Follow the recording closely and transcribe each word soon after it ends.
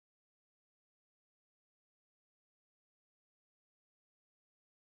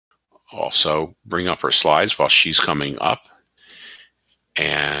also bring up her slides while she's coming up.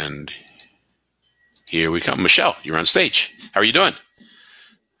 And here we come. Michelle, you're on stage. How are you doing? How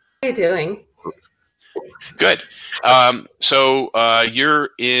are you doing? Good. You're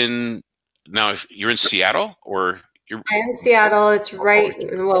in now. If you're in Seattle, or you're? I'm in Seattle. It's right.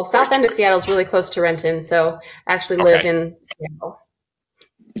 Well, south end of Seattle is really close to Renton, so I actually live in Seattle.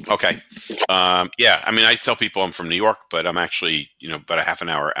 Okay. Yeah. I mean, I tell people I'm from New York, but I'm actually, about a half an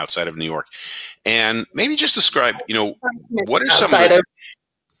hour outside of New York. And maybe just describe, what are some of the,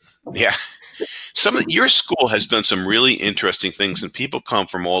 yeah, your school has done some really interesting things, and people come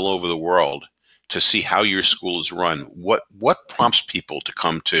from all over the world to see how your school is run. What prompts people to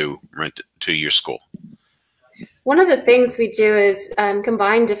come to your school? One of the things we do is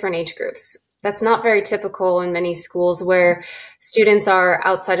combine different age groups. That's not very typical in many schools where students are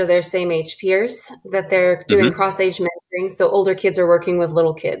outside of their same age peers, that they're doing cross-age mentoring. So older kids are working with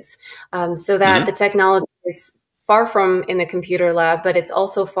little kids, so that the technology is far from in a computer lab, but it's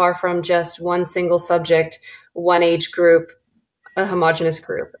also far from just one single subject, one age group, a homogenous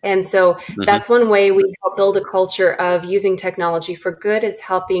group. And so that's one way we help build a culture of using technology for good, is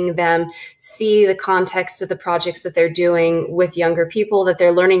helping them see the context of the projects that they're doing with younger people, that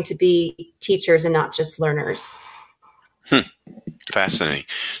they're learning to be teachers and not just learners. Fascinating.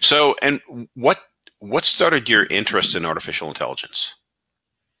 So, and what started your interest in artificial intelligence?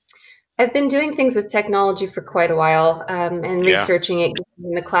 I've been doing things with technology for quite a while, and researching it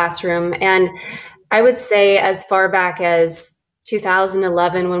in the classroom. And I would say as far back as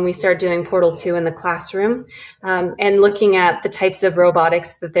 2011, when we started doing Portal 2 in the classroom, and looking at the types of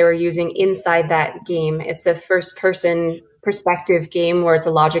robotics that they were using inside that game. It's a first-person perspective game where it's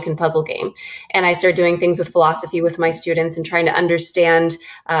a logic and puzzle game. And I started doing things with philosophy with my students and trying to understand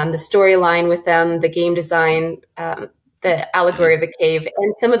the storyline with them, the game design, the allegory of the cave.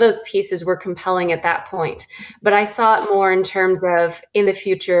 And some of those pieces were compelling at that point. But I saw it more in terms of in the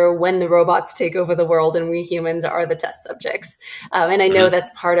future when the robots take over the world and we humans are the test subjects. And I know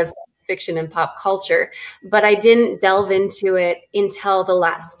that's part of fiction and pop culture, but I didn't delve into it until the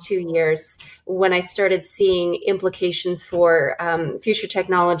last 2 years when I started seeing implications for future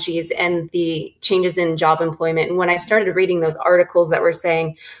technologies and the changes in job employment. And when I started reading those articles that were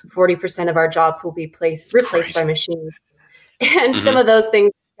saying 40% of our jobs will be replaced by machines. And some of those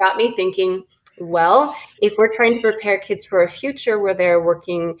things got me thinking, well, if we're trying to prepare kids for a future where they're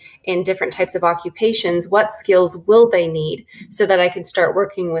working in different types of occupations, what skills will they need so that I can start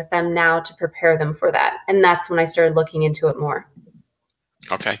working with them now to prepare them for that? And that's when I started looking into it more.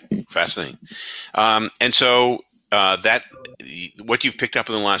 Okay, fascinating. And so what you've picked up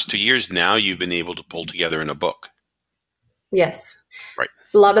in the last 2 years, now you've been able to pull together in a book. Yes. Right.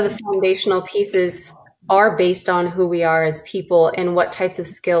 A lot of the foundational pieces are based on who we are as people and what types of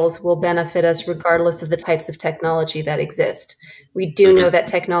skills will benefit us regardless of the types of technology that exist. We do know that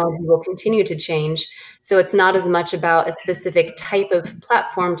technology will continue to change. So it's not as much about a specific type of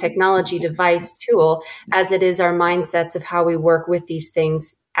platform, technology, device, tool, as it is our mindsets of how we work with these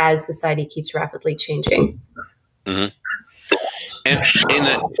things as society keeps rapidly changing. And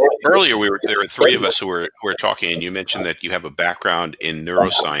earlier there were three of us who were talking, and you mentioned that you have a background in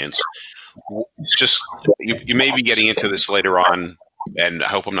neuroscience. Just you may be getting into this later on, and I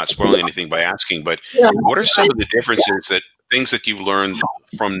hope I'm not spoiling anything by asking, but what are some of the differences, things that you've learned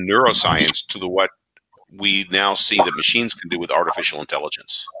from neuroscience to what we now see that machines can do with artificial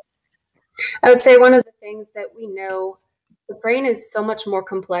intelligence? I would say one of the things that we know, the brain is so much more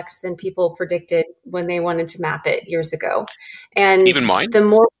complex than people predicted when they wanted to map it years ago. And even mine? The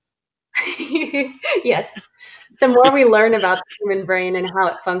more yes. The more we learn about the human brain and how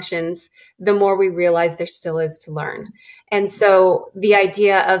it functions, the more we realize there still is to learn. And so the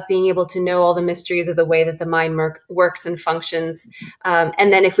idea of being able to know all the mysteries of the way that the mind works and functions,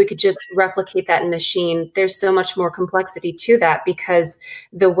 and then if we could just replicate that in machine, there's so much more complexity to that, because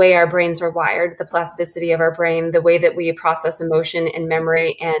the way our brains are wired, the plasticity of our brain, the way that we process emotion and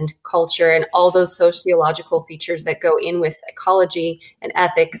memory and culture and all those sociological features that go in with psychology and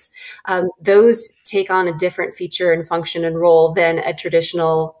ethics, those take on a different feature and function and role than a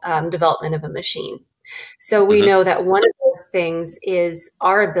traditional development of a machine. So we know that one of those things is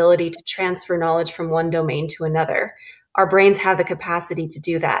our ability to transfer knowledge from one domain to another. Our brains have the capacity to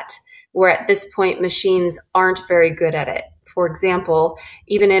do that, where at this point, machines aren't very good at it. For example,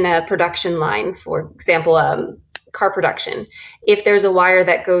 even in a production line, for example, car production, if there's a wire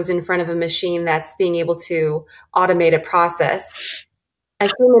that goes in front of a machine that's being able to automate a process, a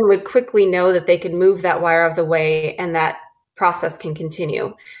human would quickly know that they could move that wire out of the way and that process can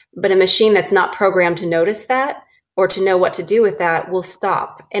continue. But a machine that's not programmed to notice that, or to know what to do with that will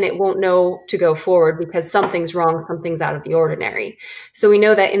stop, and it won't know to go forward because something's wrong, something's out of the ordinary. So we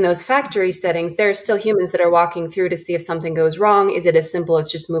know that in those factory settings, there are still humans that are walking through to see if something goes wrong. Is it as simple as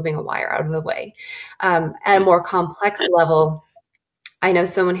just moving a wire out of the way? At a more complex level, I know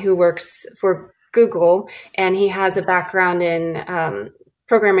someone who works for Google, and he has a background in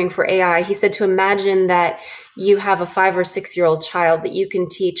programming for AI. He said to imagine that you have a 5 or 6 year old child that you can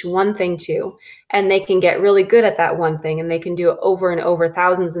teach one thing to, and they can get really good at that one thing, and they can do it over and over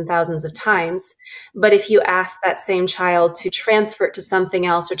thousands and thousands of times. But if you ask that same child to transfer it to something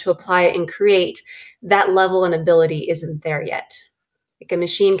else or to apply it and create, that level and ability isn't there yet. Like a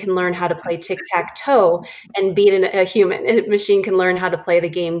machine can learn how to play tic-tac-toe and beat a human. A machine can learn how to play the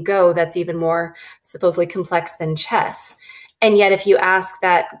game Go, that's even more supposedly complex than chess. And yet if you ask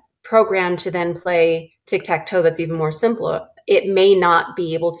that program to then play tic-tac-toe that's even more simpler, it may not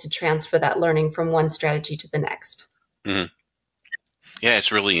be able to transfer that learning from one strategy to the next. Mm-hmm. Yeah,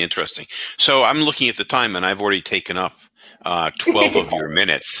 it's really interesting. So I'm looking at the time, and I've already taken up 12 of your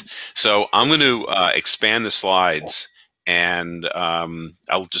minutes. So I'm going to expand the slides, and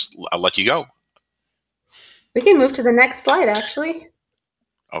I'll let you go. We can move to the next slide, actually.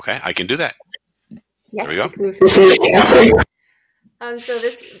 Okay, I can do that. Yes, there we go. Can move to the next. So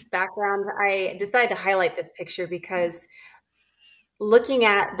this background, I decided to highlight this picture because looking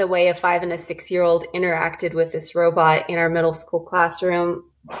at the way a 5 and a 6 year old interacted with this robot in our middle school classroom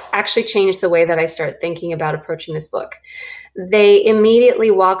actually changed the way that I started thinking about approaching this book. They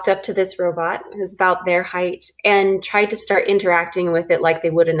immediately walked up to this robot, who was about their height, and tried to start interacting with it like they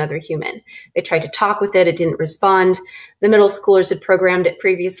would another human. They tried to talk with it. It didn't respond. The middle schoolers had programmed it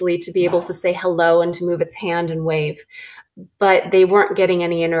previously to be able to say hello and to move its hand and wave, but they weren't getting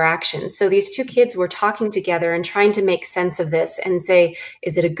any interaction. So these two kids were talking together and trying to make sense of this and say,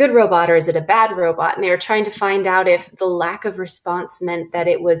 is it a good robot or is it a bad robot? And they were trying to find out if the lack of response meant that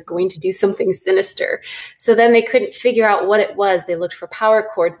it was going to do something sinister. So then they couldn't figure out what it was. They looked for power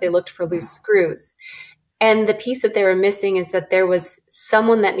cords. They looked for loose screws. And the piece that they were missing is that there was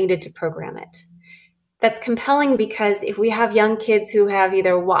someone that needed to program it. That's compelling because if we have young kids who have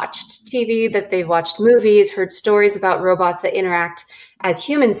either watched TV, that they've watched movies, heard stories about robots that interact as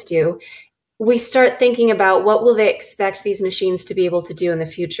humans do, we start thinking about what will they expect these machines to be able to do in the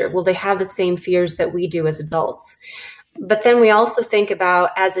future? Will they have the same fears that we do as adults? But then we also think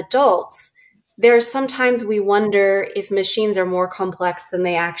about, as adults, there are sometimes we wonder if machines are more complex than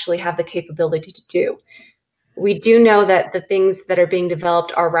they actually have the capability to do. We do know that the things that are being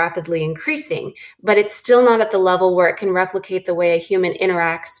developed are rapidly increasing, but it's still not at the level where it can replicate the way a human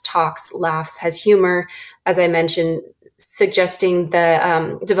interacts, talks, laughs, has humor, as I mentioned, suggesting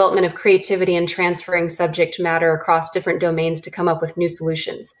the development of creativity and transferring subject matter across different domains to come up with new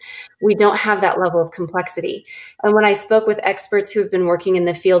solutions. We don't have that level of complexity. And when I spoke with experts who have been working in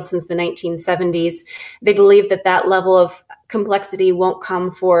the field since the 1970s, they believe that that level of complexity won't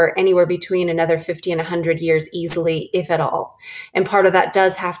come for anywhere between another 50 and 100 years easily, if at all. And part of that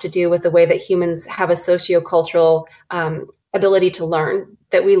does have to do with the way that humans have a sociocultural ability to learn,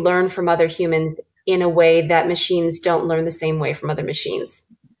 that we learn from other humans in a way that machines don't learn the same way from other machines.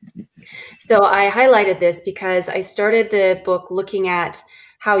 So I highlighted this because I started the book looking at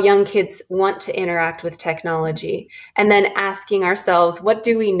how young kids want to interact with technology, and then asking ourselves, what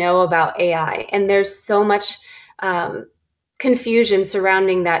do we know about AI? And there's so much confusion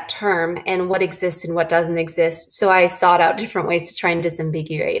surrounding that term and what exists and what doesn't exist. So I sought out different ways to try and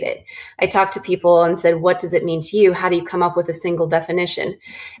disambiguate it. I talked to people and said, what does it mean to you? How do you come up with a single definition?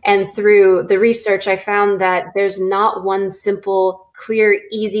 And through the research, I found that there's not one simple, clear,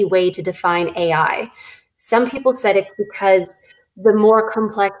 easy way to define AI. Some people said it's because the more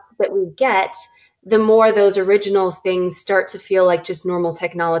complex that we get, the more those original things start to feel like just normal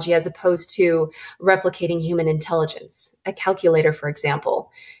technology as opposed to replicating human intelligence. A calculator, for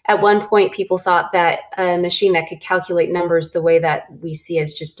example. At one point, people thought that a machine that could calculate numbers the way that we see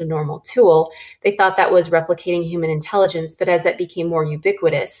as just a normal tool, they thought that was replicating human intelligence. But as that became more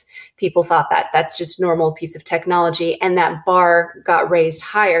ubiquitous, people thought that that's just a normal piece of technology, and that bar got raised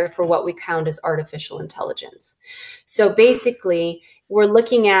higher for what we count as artificial intelligence. So basically, we're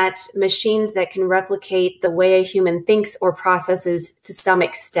looking at machines that can replicate the way a human thinks or processes to some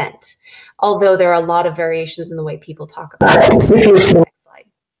extent, although there are a lot of variations in the way people talk about it. Next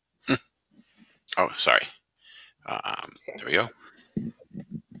slide. Oh, sorry. There we go.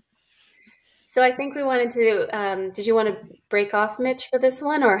 So I think we wanted to, did you want to break off, Mitch, for this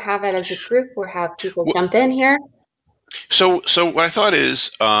one, or have it as a group, or have people jump in here? So what I thought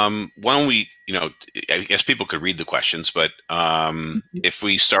is, why don't we, I guess people could read the questions, but if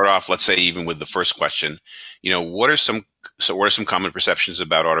we start off, let's say even with the first question, what are some common perceptions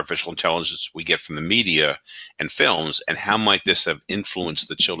about artificial intelligence we get from the media and films, and how might this have influenced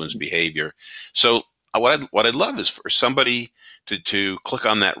the children's behavior? So what I'd love is for somebody to click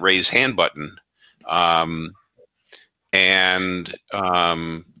on that raise hand button, and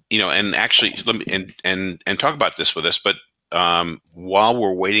actually let me and talk about this with us, but while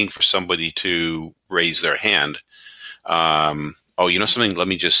we're waiting for somebody to raise their hand, something. Let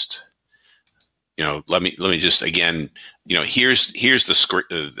me just again, here's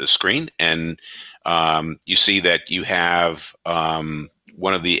the screen, and you see that you have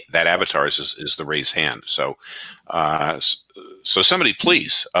one of that avatars is the raise hand. So so somebody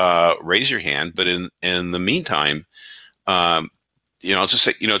please raise your hand. But in the meantime, I'll just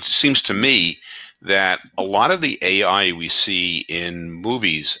say, it seems to me that a lot of the AI we see in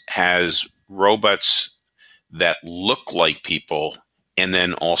movies has robots that look like people and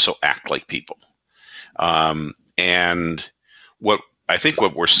then also act like people. And what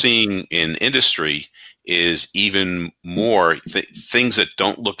we're seeing in industry is even more things that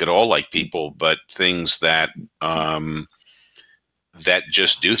don't look at all like people, but things that that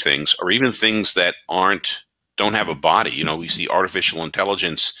just do things, or even things that don't have a body. We see artificial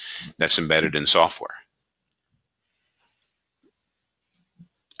intelligence that's embedded in software.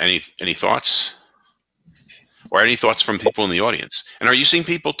 Any thoughts? Or any thoughts from people in the audience? And are you seeing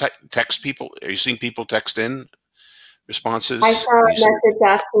people text people? Are you seeing people text in responses? I saw a message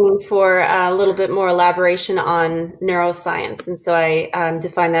asking for a little bit more elaboration on neuroscience. And so I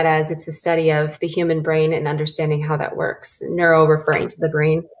define that as it's the study of the human brain and understanding how that works. Neuro referring to the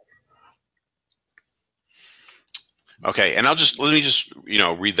brain. Okay, and let me just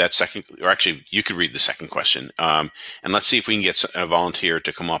read that second, or actually you could read the second question, and let's see if we can get a volunteer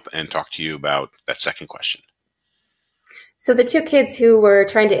to come up and talk to you about that second question. So the two kids who were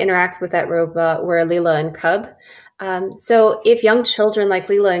trying to interact with that robot were Leela and Cub. So if young children like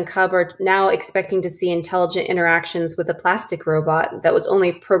Leela and Cub are now expecting to see intelligent interactions with a plastic robot that was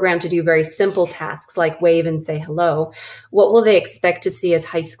only programmed to do very simple tasks like wave and say hello, what will they expect to see as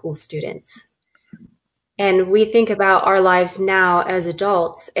high school students? And we think about our lives now as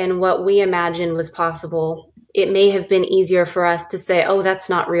adults and what we imagine was possible. It may have been easier for us to say, oh, that's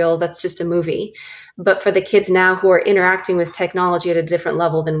not real, that's just a movie. But for the kids now who are interacting with technology at a different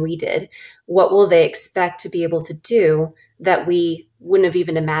level than we did, what will they expect to be able to do that we wouldn't have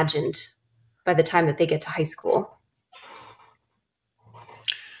even imagined by the time that they get to high school?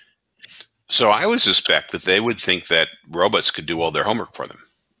 So I would suspect that they would think that robots could do all their homework for them.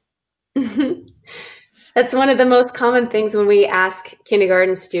 That's one of the most common things when we ask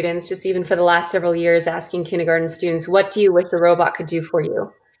kindergarten students, just even for the last several years, asking kindergarten students, what do you wish a robot could do for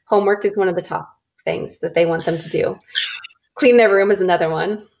you? Homework is one of the top things that they want them to do. Clean their room is another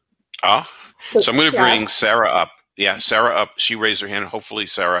one. Oh, so I'm going to bring Sarah up. Yeah, Sarah up. She raised her hand. Hopefully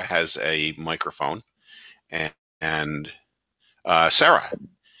Sarah has a microphone. And Sarah,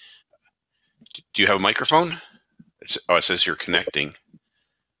 do you have a microphone? It says you're connecting.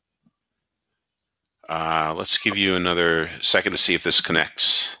 Let's give you another second to see if this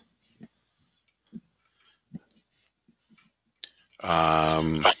connects.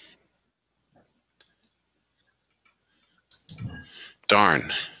 Darn.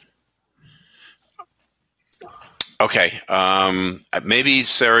 Okay. Maybe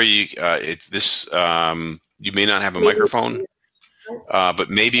Sarah, you may not have a microphone, but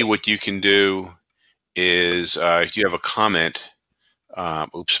maybe what you can do is if you have a comment.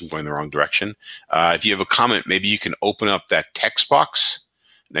 Oops, I'm going the wrong direction. If you have a comment, maybe you can open up that text box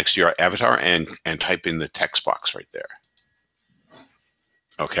next to your avatar and type in the text box right there.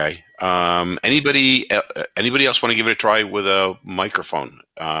 Okay. Anybody else want to give it a try with a microphone?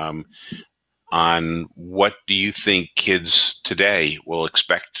 On what do you think kids today will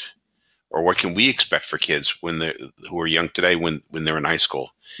expect, or what can we expect for kids who are young today when they're in high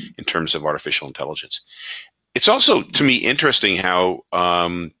school in terms of artificial intelligence? It's also, to me, interesting how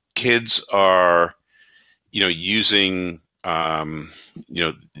kids are, using,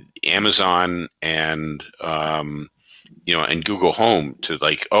 Amazon and, and Google Home to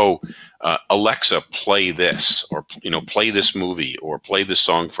Alexa, play this, or, play this movie, or play this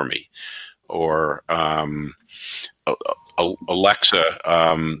song for me, or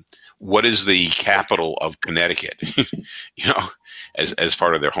Alexa, what is the capital of Connecticut, as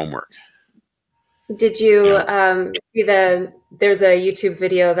part of their homework. Did you see there's a YouTube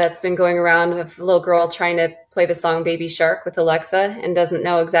video that's been going around with a little girl trying to play the song Baby Shark with Alexa and doesn't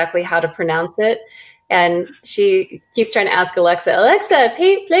know exactly how to pronounce it. And she keeps trying to ask Alexa, Alexa,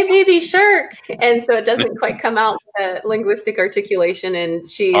 play Baby Shark. And so it doesn't quite come out the linguistic articulation, and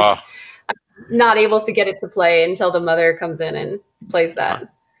she's not able to get it to play until the mother comes in and plays that.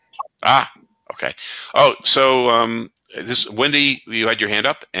 Okay. Oh, so this Wendy, you had your hand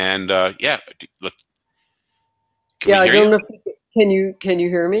up, and yeah, yeah, I don't know if can you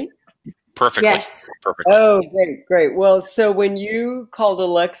hear me? Perfectly. Yes. Perfectly. Oh, great. Well, so when you called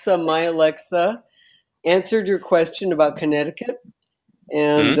Alexa, my Alexa answered your question about Connecticut,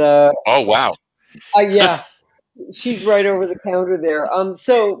 and oh wow, yeah, she's right over the counter there.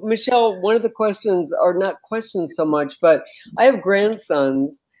 So Michelle, one of the questions, or not questions so much, but I have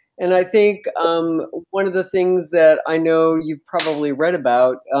grandsons, and I think one of the things that I know you've probably read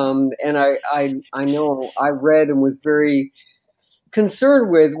about, and I know I read and was very concerned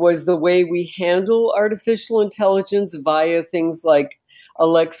with, was the way we handle artificial intelligence via things like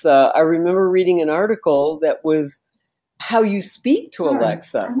Alexa. I remember reading an article that was how you speak to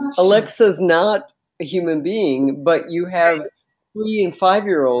Alexa. Alexa's not a human being, but you have 3- and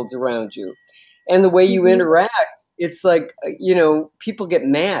 5-year-olds around you. And the way you interact, it's like, people get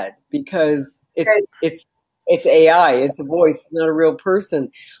mad because it's AI, it's a voice, it's not a real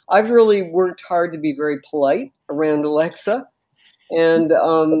person. I've really worked hard to be very polite around Alexa. And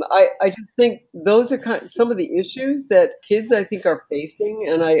I just think those are some of the issues that kids, I think, are facing.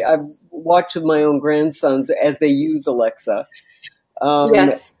 And I've watched with my own grandsons as they use Alexa.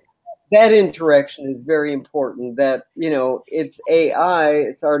 Yes. That interaction is very important. That, it's AI,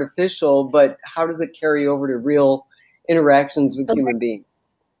 it's artificial, but how does it carry over to real interactions with human beings?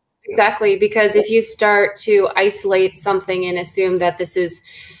 Exactly, because if you start to isolate something and assume that this is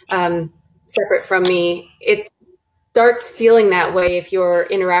separate from me, it starts feeling that way if you're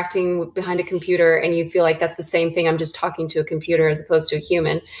interacting behind a computer and you feel like that's the same thing, I'm just talking to a computer as opposed to a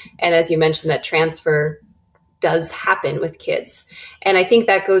human. And as you mentioned, that transfer does happen with kids. And I think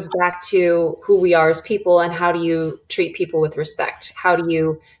that goes back to who we are as people and how do you treat people with respect? How do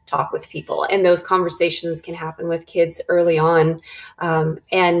you talk with people? And those conversations can happen with kids early on.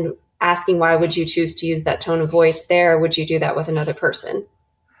 And asking, why would you choose to use that tone of voice there? Would you do that with another person?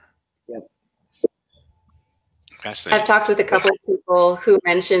 Yep. I've talked with a couple of people who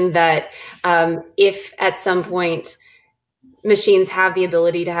mentioned that if at some point machines have the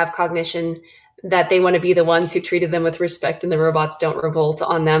ability to have cognition, that they want to be the ones who treated them with respect and the robots don't revolt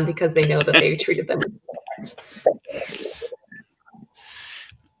on them because they know that they treated them with respect.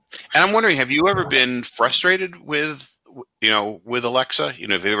 And I'm wondering, have you ever been frustrated with Alexa? Have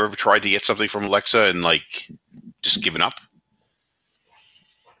you ever tried to get something from Alexa and just given up?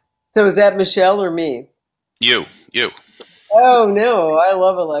 So is that Michelle or me? You. Oh no, I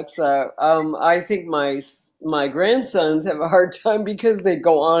love Alexa. I think my grandsons have a hard time because they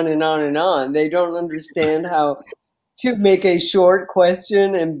go on and on and on. They don't understand how to make a short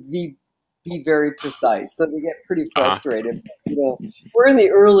question and be very precise. So they get pretty frustrated. We're in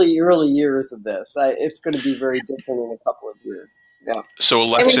the early years of this. It's going to be very different in a couple of years. Yeah. So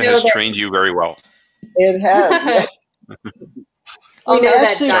Alexa has trained you very well. It has. We know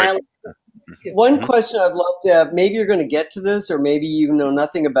that dialogue. One question I'd love to have, maybe you're going to get to this or maybe you know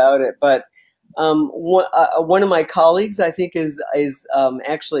nothing about it, but one of my colleagues, I think, is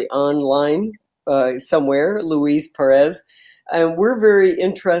actually online somewhere, Luis Perez, and we're very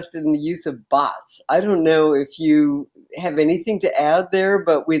interested in the use of bots. I don't know if you have anything to add there,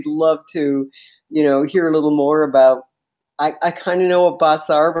 but we'd love to, hear a little more about. I kind of know what bots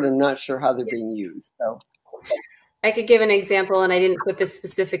are, but I'm not sure how they're being used. So. I could give an example, and I didn't put this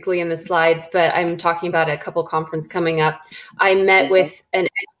specifically in the slides, but I'm talking about a couple conference coming up. I met with an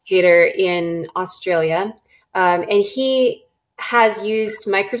educator in Australia, and he has used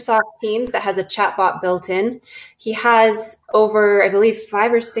Microsoft Teams that has a chatbot built in. He has over, I believe,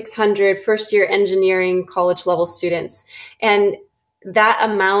 500 or 600 first-year engineering college-level students. And that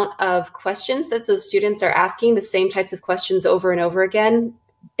amount of questions that those students are asking, the same types of questions over and over again,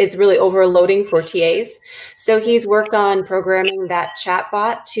 is really overloading for TAs. So he's worked on programming that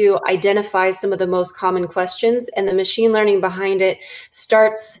chatbot to identify some of the most common questions, and the machine learning behind it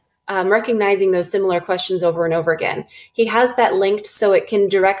starts recognizing those similar questions over and over again. He has that linked so it can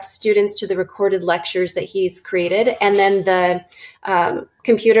direct students to the recorded lectures that he's created, and then the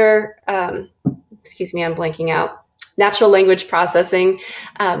computer, excuse me, I'm blanking out. Natural language processing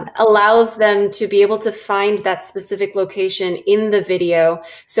allows them to be able to find that specific location in the video.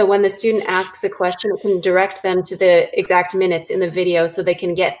 So when the student asks a question, it can direct them to the exact minutes in the video so they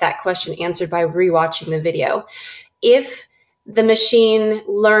can get that question answered by rewatching the video. If the machine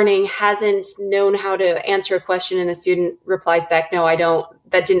learning hasn't known how to answer a question and the student replies back, no, I don't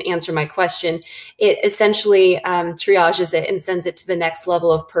that didn't answer my question. It essentially triages it and sends it to the next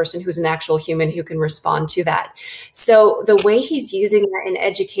level of person who's an actual human who can respond to that. So the way he's using that in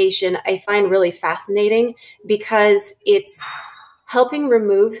education, I find really fascinating because it's helping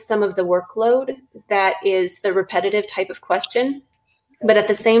remove some of the workload that is the repetitive type of question, but at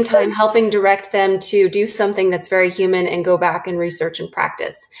the same time helping direct them to do something that's very human and go back and research and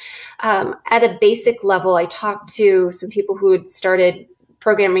practice. At a basic level, I talked to some people who had started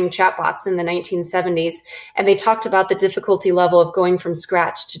programming chatbots in the 1970s, and they talked about the difficulty level of going from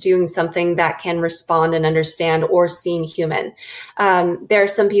scratch to doing something that can respond and understand or seem human. There are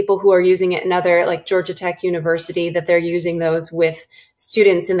some people who are using it in other, like Georgia Tech University, that they're using those with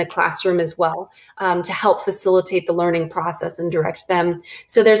students in the classroom as well, to help facilitate the learning process and direct them.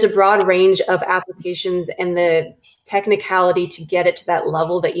 So there's a broad range of applications, and the technicality to get it to that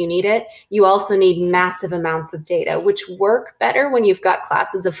level that you need it. You also need massive amounts of data, which work better when you've got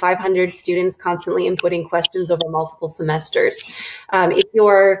classes of 500 students constantly inputting questions over multiple semesters. If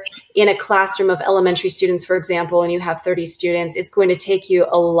you're in a classroom of elementary students, for example, and you have 30 students, it's going to take you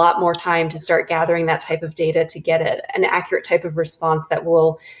a lot more time to start gathering that type of data to get an accurate type of response that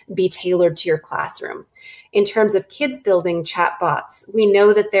will be tailored to your classroom. In terms of kids building chatbots, we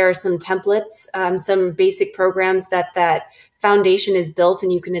know that there are some templates, some basic programs that foundation is built,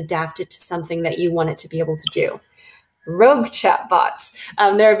 and you can adapt it to something that you want it to be able to do. Rogue chatbots.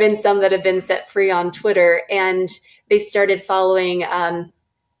 There have been some that have been set free on Twitter, and they started following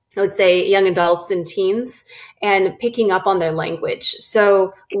I would say young adults and teens and picking up on their language.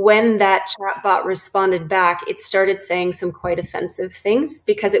 So when that chatbot responded back, it started saying some quite offensive things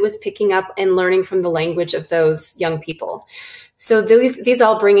because it was picking up and learning from the language of those young people. So these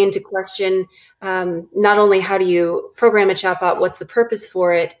all bring into question not only how do you program a chatbot, what's the purpose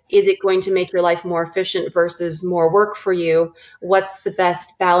for it? Is it going to make your life more efficient versus more work for you? What's the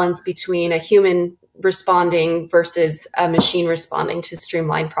best balance between a human responding versus a machine responding to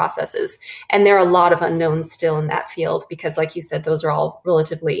streamline processes? And there are a lot of unknowns still in that field because, like you said, those are all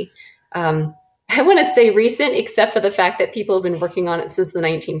relatively, I want to say recent, except for the fact that people have been working on it since the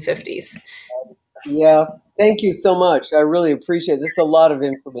 1950s. Yeah, thank you so much. I really appreciate it. This is a lot of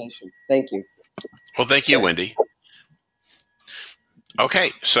information. Thank you. Well, thank you, Wendy.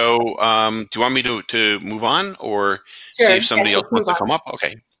 Okay, so do you want me to move on or Sure. see if somebody else wants to come up?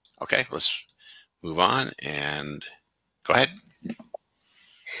 Okay, let's move on and go ahead.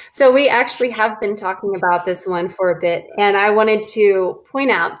 So we actually have been talking about this one for a bit, and I wanted to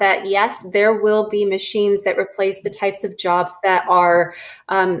point out that yes, there will be machines that replace the types of jobs that are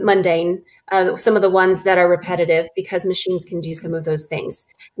mundane, some of the ones that are repetitive, because machines can do some of those things.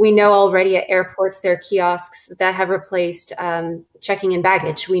 We know already at airports there are kiosks that have replaced checking in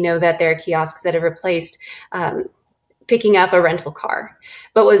baggage. We know that there are kiosks that have replaced picking up a rental car.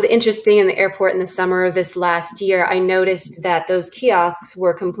 But what was interesting in the airport in the summer of this last year, I noticed that those kiosks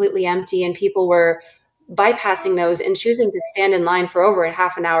were completely empty and people were bypassing those and choosing to stand in line for over a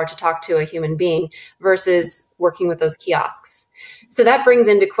half an hour to talk to a human being versus working with those kiosks. So that brings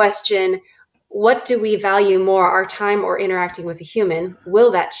into question, what do we value more, our time or interacting with a human?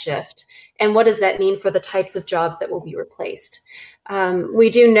 Will that shift? And what does that mean for the types of jobs that will be replaced? We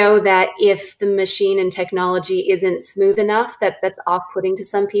do know that if the machine and technology isn't smooth enough, that's off-putting to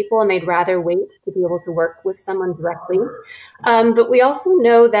some people and they'd rather wait to be able to work with someone directly. But we also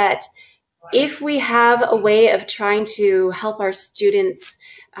know that if we have a way of trying to help our students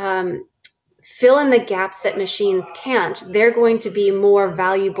fill in the gaps that machines can't, they're going to be more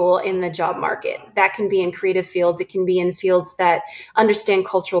valuable in the job market. That can be in creative fields. It can be in fields that understand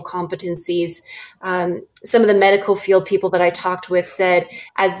cultural competencies. Some of the medical field people that I talked with said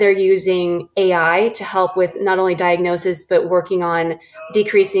as they're using AI to help with not only diagnosis, but working on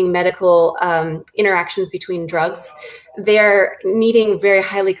decreasing medical interactions between drugs, they're needing very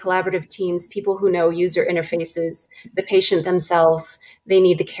highly collaborative teams, people who know user interfaces, the patient themselves. They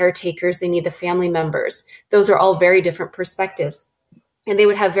need the caretakers, they need the family members. Those are all very different perspectives. And they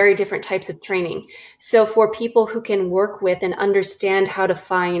would have very different types of training. So for people who can work with and understand how to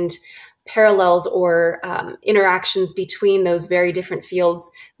find parallels or interactions between those very different fields,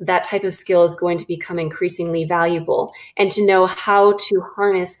 that type of skill is going to become increasingly valuable. And to know how to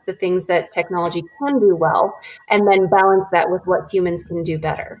harness the things that technology can do well, and then balance that with what humans can do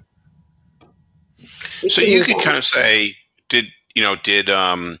better. So you could kind of say,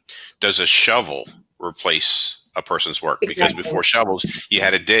 does a shovel replace a person's work? Exactly. Because before shovels, you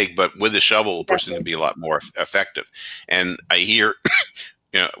had to dig, but with a shovel, a person can be a lot more effective. And I hear,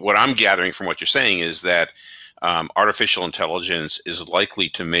 what I'm gathering from what you're saying is that artificial intelligence is likely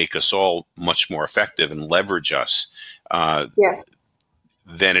to make us all much more effective and leverage us. Yes.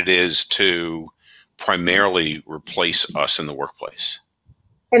 than it is to primarily replace us in the workplace.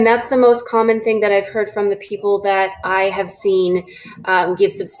 And that's the most common thing that I've heard from the people that I have seen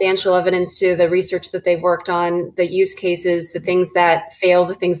give substantial evidence to the research that they've worked on, the use cases, the things that fail,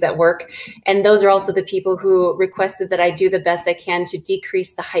 the things that work. And those are also the people who requested that I do the best I can to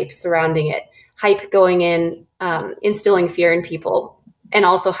decrease the hype surrounding it. Hype going in, instilling fear in people, and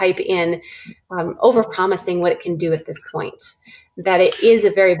also hype in overpromising what it can do at this point. That it is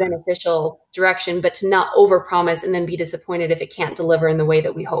a very beneficial direction, but to not overpromise and then be disappointed if it can't deliver in the way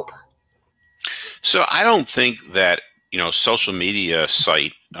that we hope. So I don't think that, you know, social media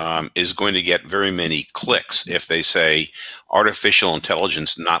site is going to get very many clicks if they say artificial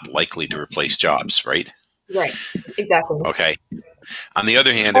intelligence not likely to replace jobs, right? Right, exactly. Okay. On the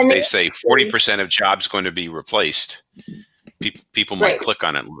other hand, if they say 40% of jobs going to be replaced, people might click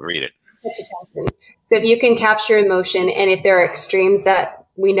on it and read it. So if you can capture emotion, and if there are extremes that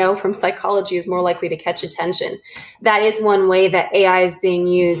we know from psychology is more likely to catch attention, that is one way that AI is being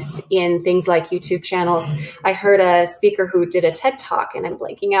used in things like YouTube channels. I heard a speaker who did a TED Talk, and I'm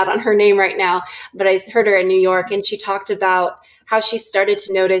blanking out on her name right now, but I heard her in New York, and she talked about how she started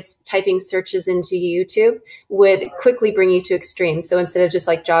to notice typing searches into YouTube would quickly bring you to extremes. So instead of just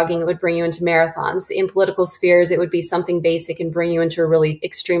like jogging, it would bring you into marathons. In political spheres, it would be something basic and bring you into a really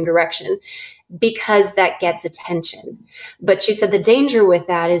extreme direction, because that gets attention. But she said the danger with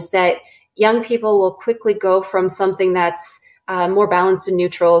that is that young people will quickly go from something that's more balanced and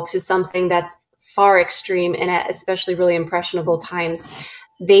neutral to something that's far extreme, and at especially really impressionable times,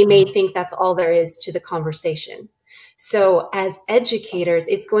 they may think that's all there is to the conversation. So as educators,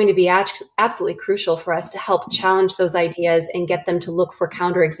 it's going to be absolutely crucial for us to help challenge those ideas and get them to look for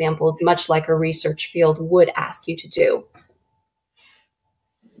counterexamples, much like a research field would ask you to do.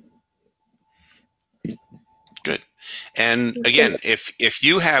 Good. And again, if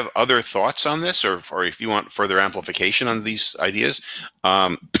you have other thoughts on this, or if you want further amplification on these ideas,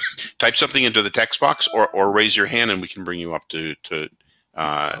 type something into the text box, or raise your hand and we can bring you up to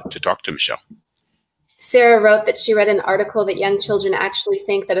talk to Michelle. Sarah wrote that she read an article that young children actually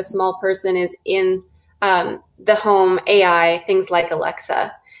think that a small person is in the home AI, things like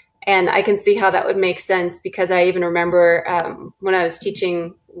Alexa. And I can see how that would make sense, because I even remember when I was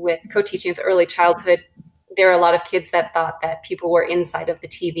co-teaching with early childhood, there are a lot of kids that thought that people were inside of the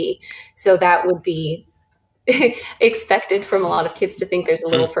TV. So that would be expected from a lot of kids to think there's a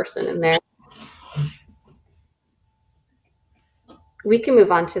little person in there. We can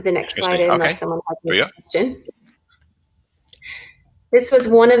move on to the next slide unless someone has a question. This was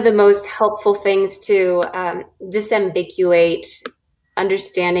one of the most helpful things to disambiguate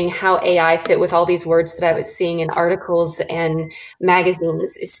understanding how AI fit with all these words that I was seeing in articles and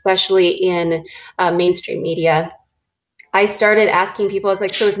magazines, especially in mainstream media. I started asking people, I was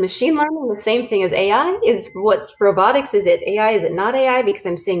like, so is machine learning the same thing as AI? What's robotics? Is it AI? Is it not AI? Because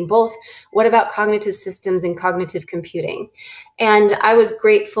I'm seeing both. What about cognitive systems and cognitive computing? And I was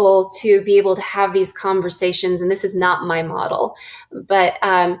grateful to be able to have these conversations. And this is not my model. But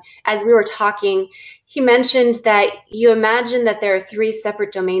as we were talking, he mentioned that you imagine that there are three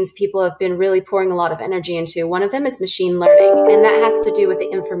separate domains people have been really pouring a lot of energy into. One of them is machine learning, and that has to do with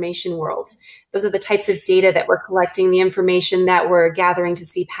the information world. Those are the types of data that we're collecting, the information that we're gathering to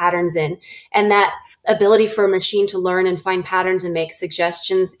see patterns in. And that ability for a machine to learn and find patterns and make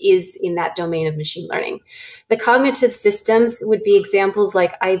suggestions is in that domain of machine learning. The cognitive systems would be examples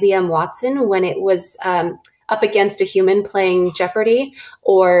like IBM Watson, when it was up against a human playing Jeopardy,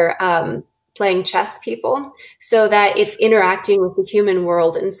 or playing chess people, so that it's interacting with the human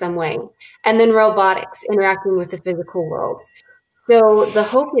world in some way. And then robotics, interacting with the physical world. So the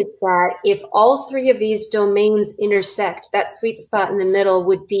hope is that if all three of these domains intersect, that sweet spot in the middle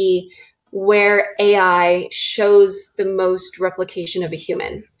would be where AI shows the most replication of a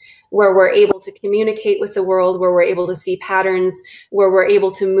human, where we're able to communicate with the world, where we're able to see patterns, where we're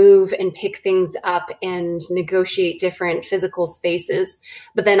able to move and pick things up and negotiate different physical spaces,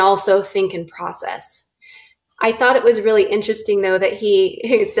 but then also think and process. I thought it was really interesting, though, that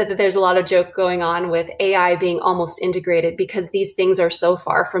he said that there's a lot of joke going on with AI being almost integrated, because these things are so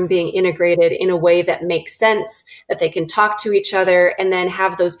far from being integrated in a way that makes sense, that they can talk to each other and then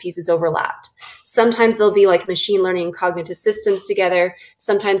have those pieces overlapped. Sometimes they'll be like machine learning and cognitive systems together,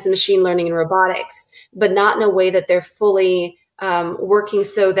 sometimes the machine learning and robotics, but not in a way that they're fully working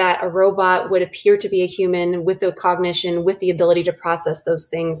so that a robot would appear to be a human with a cognition, with the ability to process those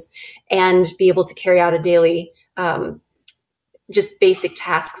things and be able to carry out a daily, just basic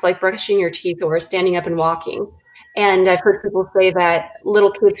tasks like brushing your teeth or standing up and walking. And I've heard people say that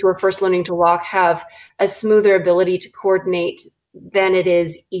little kids who are first learning to walk have a smoother ability to coordinate then it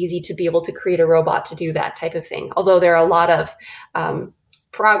is easy to be able to create a robot to do that type of thing. Although there are a lot of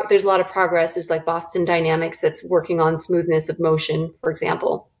there's a lot of progress. There's like Boston Dynamics that's working on smoothness of motion, for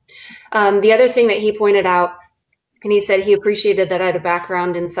example. The other thing that he pointed out, and he said he appreciated that I had a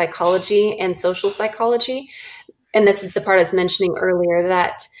background in psychology and social psychology. And this is the part I was mentioning earlier,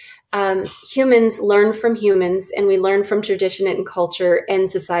 that humans learn from humans, and we learn from tradition and culture and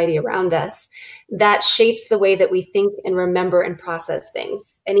society around us. That shapes the way that we think and remember and process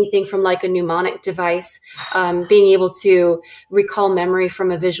things. Anything from like a mnemonic device, being able to recall memory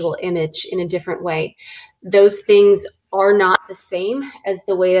from a visual image in a different way. Those things are not the same as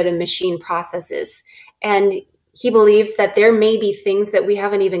the way that a machine processes. And he believes that there may be things that we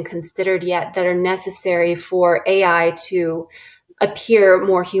haven't even considered yet that are necessary for AI to appear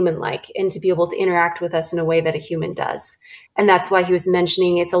more human-like and to be able to interact with us in a way that a human does. And that's why he was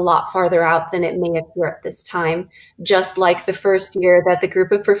mentioning it's a lot farther out than it may appear at this time. Just like the first year that the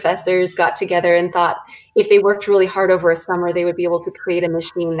group of professors got together and thought if they worked really hard over a summer, they would be able to create a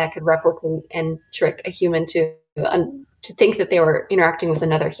machine that could replicate and trick a human to think that they were interacting with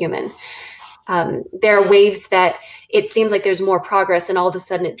another human. There are waves that it seems like there's more progress and all of a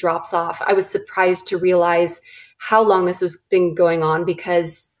sudden it drops off. I was surprised to realize how long this has been going on,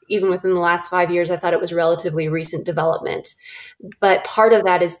 because even within the last 5 years, I thought it was relatively recent development. But part of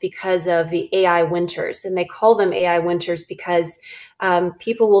that is because of the AI winters, and they call them AI winters because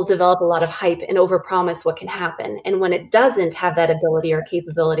people will develop a lot of hype and overpromise what can happen. And when it doesn't have that ability or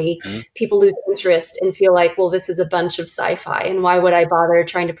capability, people lose interest and feel like, well, this is a bunch of sci-fi, and why would I bother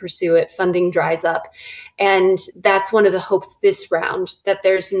trying to pursue it? Funding dries up. And that's one of the hopes this round, that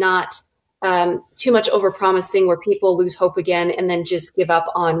there's not too much overpromising where people lose hope again and then just give up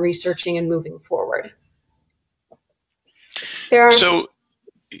on researching and moving forward. So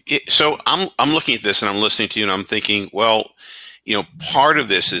I'm looking at this and I'm listening to you and I'm thinking, well, you know, part of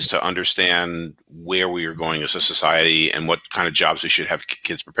this is to understand where we are going as a society and what kind of jobs we should have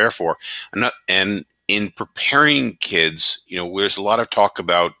kids prepare for. And in preparing kids, you know, there's a lot of talk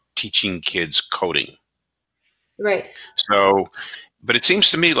about teaching kids coding. Right. So, but it seems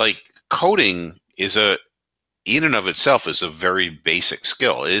to me like coding is in and of itself is a very basic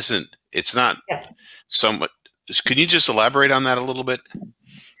skill, isn't? It's not somewhat. Can you just elaborate on that a little bit?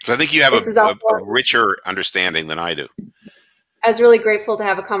 Because I think you have a richer understanding than I do. I was really grateful to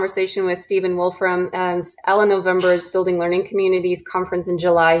have a conversation with Stephen Wolfram. Alan November's Building Learning Communities conference in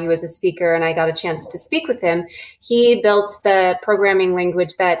July, he was a speaker and I got a chance to speak with him. He built the programming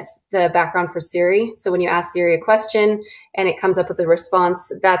language that's the background for Siri. So when you ask Siri a question and it comes up with a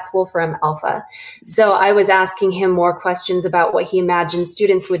response, that's Wolfram Alpha. So I was asking him more questions about what he imagined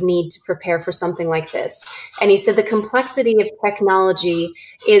students would need to prepare for something like this. And he said the complexity of technology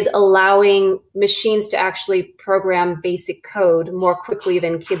is allowing machines to actually program basic code more quickly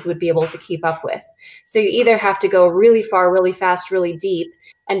than kids would be able to keep up with. So you either have to go really far, really fast, really deep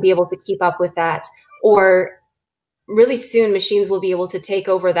and be able to keep up with that, or really soon machines will be able to take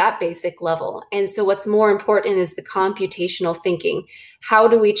over that basic level. And so what's more important is the computational thinking. How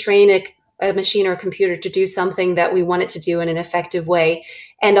do we train a machine or a computer to do something that we want it to do in an effective way?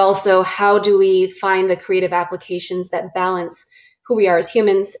 And also, how do we find the creative applications that balance who we are as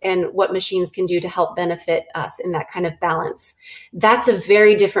humans and what machines can do to help benefit us in that kind of balance? That's a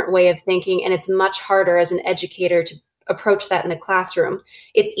very different way of thinking, and it's much harder as an educator to approach that in the classroom.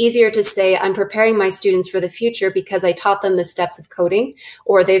 It's easier to say, I'm preparing my students for the future because I taught them the steps of coding,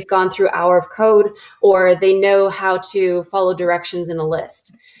 or they've gone through Hour of Code, or they know how to follow directions in a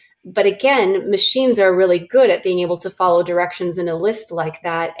list. But again, machines are really good at being able to follow directions in a list like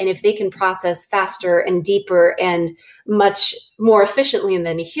that. And if they can process faster and deeper and much more efficiently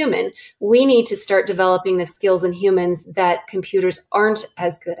than a human, we need to start developing the skills in humans that computers aren't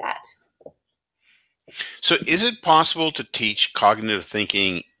as good at. So is it possible to teach cognitive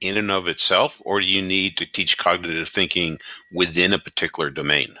thinking in and of itself, or do you need to teach cognitive thinking within a particular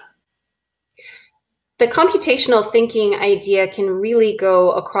domain? The computational thinking idea can really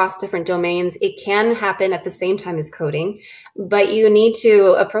go across different domains. It can happen at the same time as coding, but you need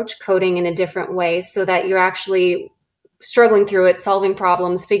to approach coding in a different way so that you're actually struggling through it, solving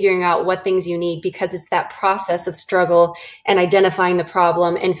problems, figuring out what things you need, because it's that process of struggle and identifying the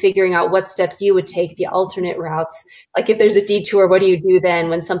problem and figuring out what steps you would take, the alternate routes. Like if there's a detour, what do you do then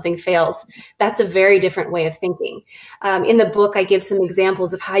when something fails? That's a very different way of thinking. In the book, I give some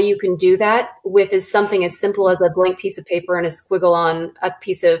examples of how you can do that with something as simple as a blank piece of paper and a squiggle on a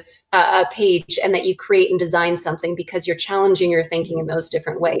piece of a page and that you create and design something because you're challenging your thinking in those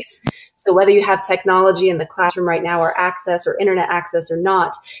different ways. So whether you have technology in the classroom right now or access or internet access or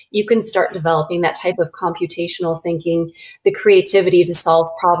not, you can start developing that type of computational thinking, the creativity to solve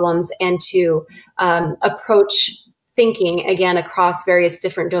problems and to approach thinking again across various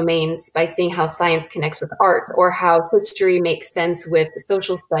different domains by seeing how science connects with art or how history makes sense with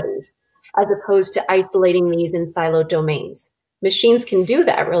social studies, as opposed to isolating these in siloed domains. Machines can do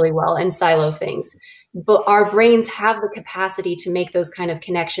that really well and silo things, but our brains have the capacity to make those kind of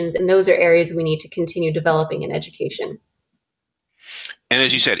connections, and those are areas we need to continue developing in education. And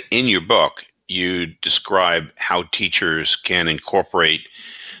as you said, in your book, you describe how teachers can incorporate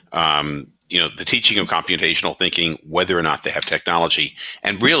the teaching of computational thinking, whether or not they have technology,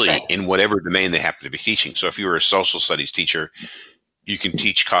 and really in whatever domain they happen to be teaching. So if you were a social studies teacher, you can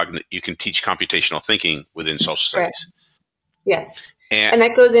teach computational thinking within social studies. Yes. And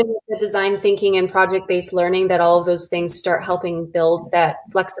that goes into the design thinking and project-based learning, that all of those things start helping build that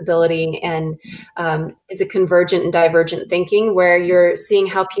flexibility and is a convergent and divergent thinking where you're seeing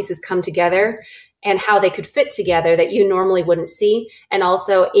how pieces come together and how they could fit together that you normally wouldn't see. And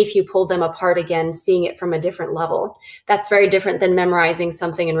also, if you pulled them apart again, seeing it from a different level. That's very different than memorizing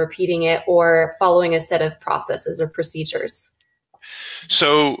something and repeating it or following a set of processes or procedures.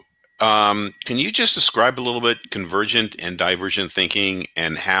 So can you just describe a little bit convergent and divergent thinking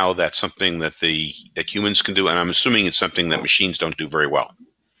and how that's something that that humans can do? And I'm assuming it's something that machines don't do very well.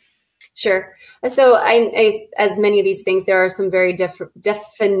 Sure. So as many of these things, there are some very different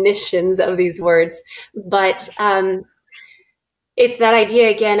definitions of these words, but it's that idea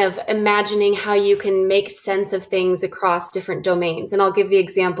again of imagining how you can make sense of things across different domains. And I'll give the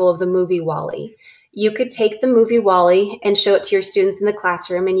example of the movie WALL-E. You could take the movie WALL-E and show it to your students in the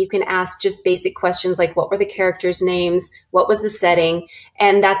classroom, and you can ask just basic questions like what were the characters' names, what was the setting,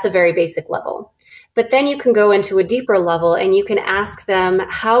 and that's a very basic level. But then you can go into a deeper level and you can ask them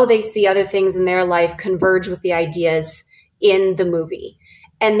how they see other things in their life converge with the ideas in the movie.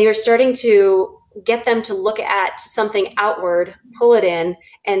 And they're starting to get them to look at something outward, pull it in,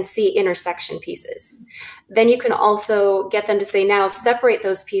 and see intersection pieces. Then you can also get them to say, now separate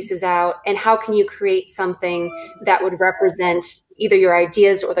those pieces out, and how can you create something that would represent either your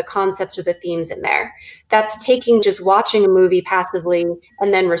ideas or the concepts or the themes in there. That's taking just watching a movie passively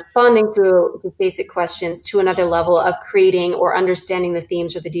and then responding to the basic questions to another level of creating or understanding the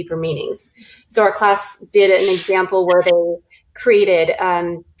themes or the deeper meanings. So our class did an example where they created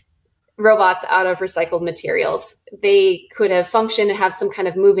robots out of recycled materials. They could have functioned and have some kind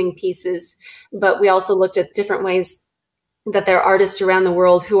of moving pieces, but we also looked at different ways that there are artists around the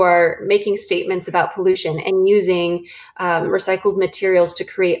world who are making statements about pollution and using recycled materials to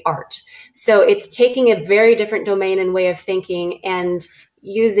create art. So it's taking a very different domain and way of thinking and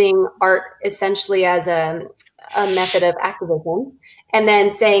using art essentially as a method of activism, and then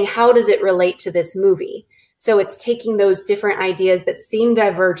saying, how does it relate to this movie? So it's taking those different ideas that seem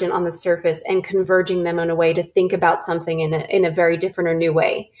divergent on the surface and converging them in a way to think about something in a very different or new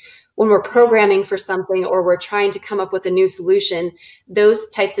way. When we're programming for something or we're trying to come up with a new solution, those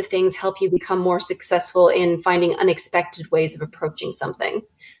types of things help you become more successful in finding unexpected ways of approaching something.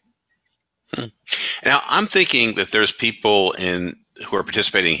 Now, I'm thinking that there's people who are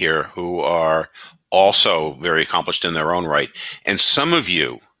participating here who are also very accomplished in their own right. And some of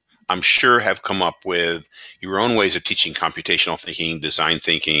you, I'm sure, have come up with your own ways of teaching computational thinking, design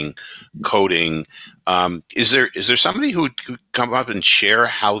thinking, coding. Is there somebody who could come up and share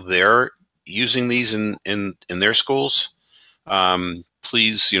how they're using these in their schools?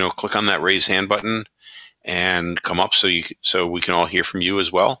 Please, click on that raise hand button and come up so we can all hear from you as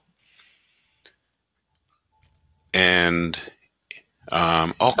well. And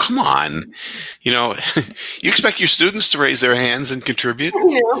oh, come on. You expect your students to raise their hands and contribute?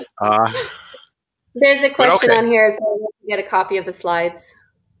 There's a question on here, so you get a copy of the slides.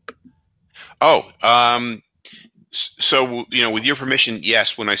 Oh, so, with your permission,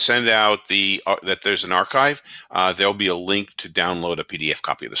 yes, when I send out that there's an archive, there'll be a link to download a PDF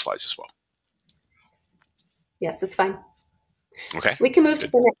copy of the slides as well. Yes, that's fine. Okay. We can move to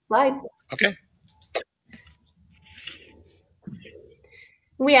the next slide. Okay.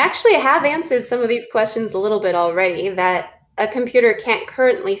 We actually have answered some of these questions a little bit already, that a computer can't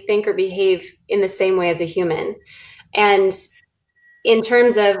currently think or behave in the same way as a human. And in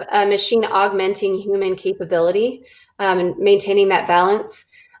terms of a machine augmenting human capability and maintaining that balance,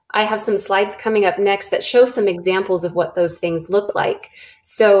 I have some slides coming up next that show some examples of what those things look like.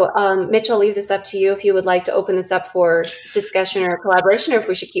 So Mitch, I'll leave this up to you if you would like to open this up for discussion or collaboration, or if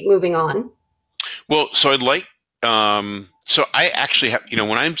we should keep moving on. Well, so I'd like So I actually have,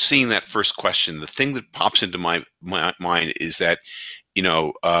 when I'm seeing that first question, the thing that pops into my mind is that,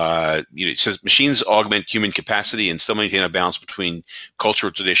 it says machines augment human capacity and still maintain a balance between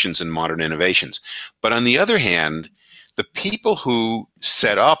cultural traditions and modern innovations. But on the other hand, the people who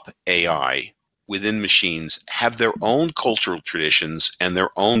set up AI within machines have their own cultural traditions and their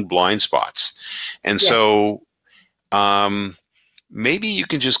own blind spots. And so maybe you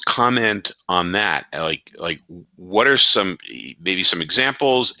can just comment on that, like what are maybe some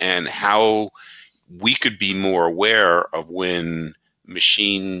examples and how we could be more aware of when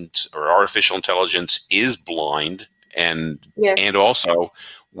machines or artificial intelligence is blind, and also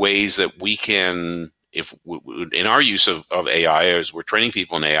ways that we can, if in our use of AI, as we're training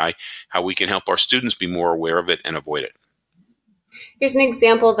people in AI, how we can help our students be more aware of it and avoid it. Here's an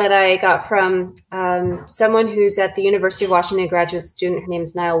example that I got from someone who's at the University of Washington, a graduate student. Her name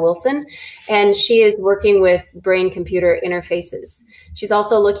is Niall Wilson, and she is working with brain-computer interfaces. She's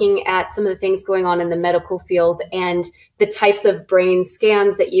also looking at some of the things going on in the medical field and the types of brain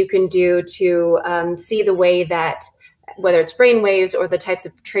scans that you can do to see the way that, whether it's brain waves or the types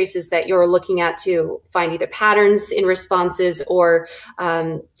of traces that you're looking at, to find either patterns in responses or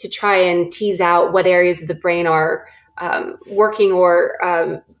to try and tease out what areas of the brain are working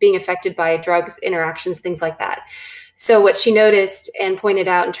or being affected by drugs interactions, things like that. So what she noticed and pointed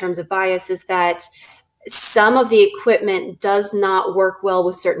out in terms of bias is that some of the equipment does not work well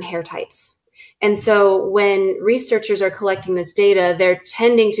with certain hair types. And so when researchers are collecting this data, they're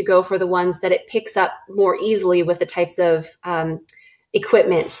tending to go for the ones that it picks up more easily with the types of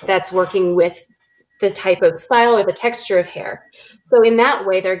equipment that's working with the type of style or the texture of hair. So in that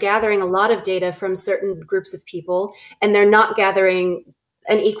way, they're gathering a lot of data from certain groups of people, and they're not gathering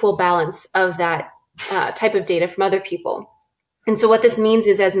an equal balance of that type of data from other people. And so what this means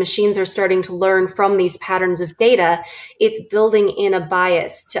is, as machines are starting to learn from these patterns of data, it's building in a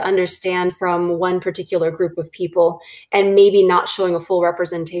bias to understand from one particular group of people and maybe not showing a full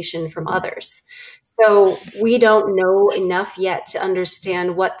representation from others. So we don't know enough yet to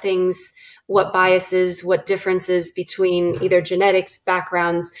understand what biases, what differences between either genetics,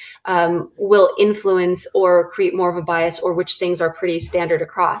 backgrounds will influence or create more of a bias, or which things are pretty standard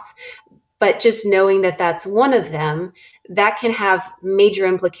across. But just knowing that that's one of them, that can have major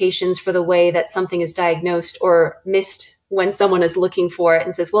implications for the way that something is diagnosed or missed when someone is looking for it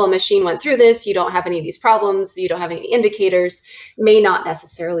and says, well, a machine went through this, you don't have any of these problems, you don't have any indicators, may not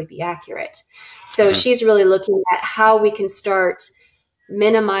necessarily be accurate. So she's really looking at how we can start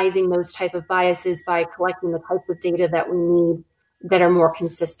minimizing those type of biases by collecting the types of data that we need that are more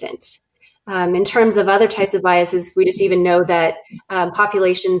consistent. In terms of other types of biases, we just even know that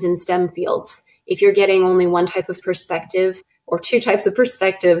populations in STEM fields, if you're getting only one type of perspective or two types of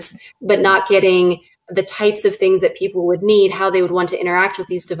perspectives, but not getting the types of things that people would need, how they would want to interact with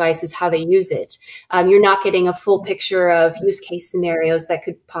these devices, how they use it, you're not getting a full picture of use case scenarios that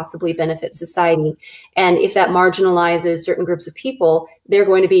could possibly benefit society. And if that marginalizes certain groups of people, they're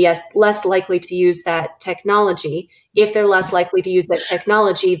going to be less likely to use that technology. If they're less likely to use that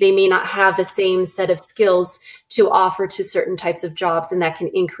technology, they may not have the same set of skills to offer to certain types of jobs, and that can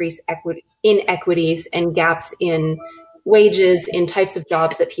increase inequities and gaps in wages in types of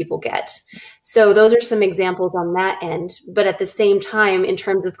jobs that people get. So those are some examples on that end. But at the same time, in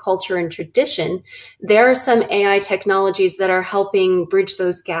terms of culture and tradition, there are some AI technologies that are helping bridge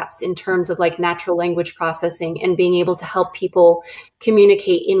those gaps in terms of like natural language processing and being able to help people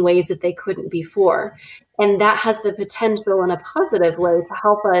communicate in ways that they couldn't before. And that has the potential in a positive way to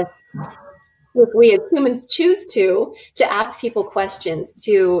help us, if we as humans choose to ask people questions,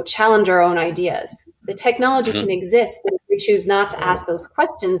 to challenge our own ideas. The technology can exist, but if we choose not to ask those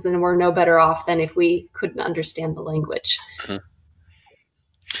questions, then we're no better off than if we couldn't understand the language.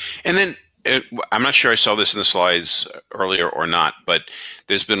 And then I'm not sure I saw this in the slides earlier or not, but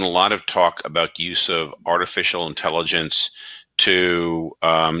there's been a lot of talk about use of artificial intelligence to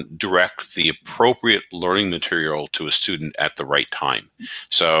direct the appropriate learning material to a student at the right time.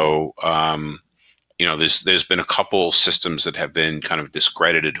 So, there's been a couple systems that have been kind of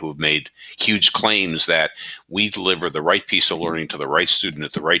discredited who have made huge claims that we deliver the right piece of learning to the right student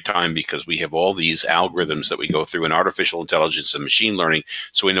at the right time because we have all these algorithms that we go through in artificial intelligence and machine learning,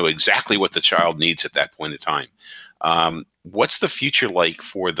 so we know exactly what the child needs at that point in time. What's the future like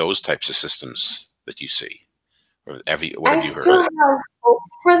for those types of systems that you see? What have you heard? I still have hope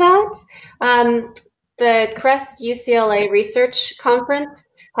for that. The CREST UCLA Research Conference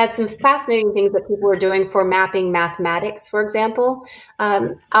had some fascinating things that people were doing for mapping mathematics, for example.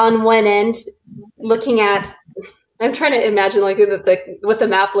 On one end, looking at I'm trying to imagine like what the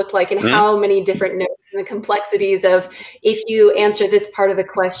map looked like and how many different notes and the complexities of if you answer this part of the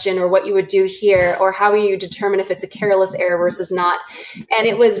question or what you would do here or how you determine if it's a careless error versus not. And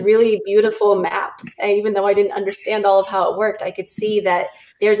it was really beautiful map. Even though I didn't understand all of how it worked, I could see that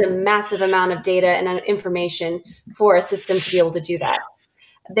there's a massive amount of data and information for a system to be able to do that.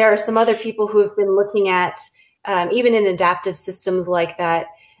 There are some other people who have been looking at, even in adaptive systems like that,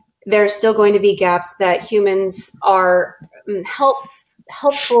 there are still going to be gaps that humans are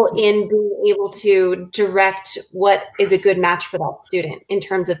helpful in being able to direct what is a good match for that student in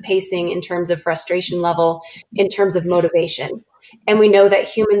terms of pacing, in terms of frustration level, in terms of motivation. And we know that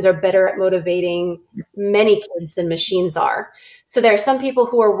humans are better at motivating many kids than machines are. So there are some people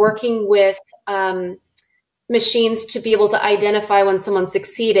who are working with machines to be able to identify when someone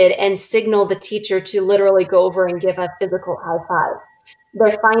succeeded and signal the teacher to literally go over and give a physical high five.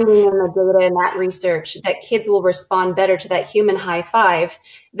 They're finding in the data and that research that kids will respond better to that human high five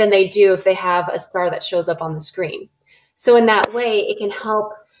than they do if they have a star that shows up on the screen. So in that way, it can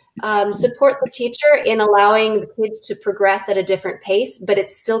help support the teacher in allowing the kids to progress at a different pace, but it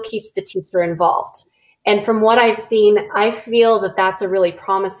still keeps the teacher involved. And from what I've seen, I feel that that's a really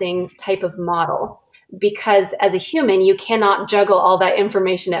promising type of model because as a human, you cannot juggle all that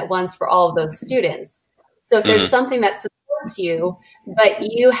information at once for all of those students. So if there's something that supports you, but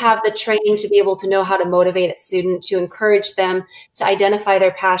you have the training to be able to know how to motivate a student, to encourage them to identify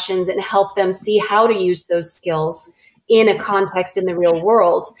their passions and help them see how to use those skills in a context in the real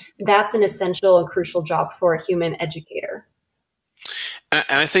world, that's an essential and crucial job for a human educator. And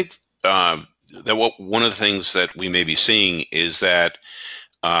I think that one of the things that we may be seeing is that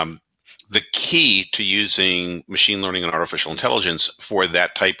the key to using machine learning and artificial intelligence for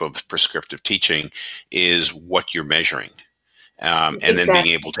that type of prescriptive teaching is what you're measuring. And then being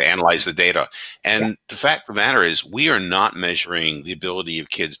able to analyze the data. And the fact of the matter is we are not measuring the ability of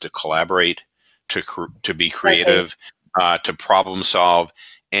kids to collaborate, to be creative, to problem solve.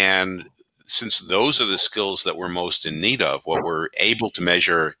 And since those are the skills that we're most in need of, what we're able to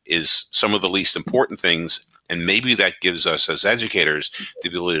measure is some of the least important things. And maybe that gives us as educators the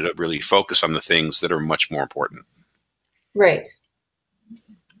ability to really focus on the things that are much more important. Right.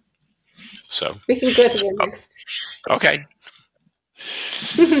 So we can go to the next. Okay.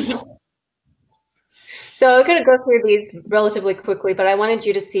 So I'm going to go through these relatively quickly, but I wanted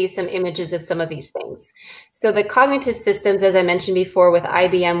you to see some images of some of these things. So the cognitive systems, as I mentioned before, with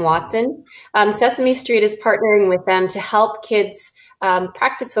IBM Watson, Sesame Street is partnering with them to help kids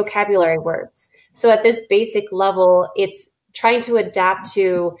practice vocabulary words. So at this basic level, it's trying to adapt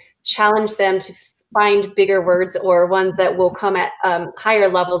to challenge them to find bigger words or ones that will come at higher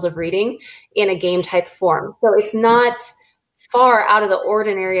levels of reading in a game type form. So it's not far out of the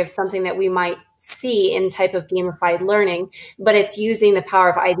ordinary of something that we might see in type of gamified learning, but it's using the power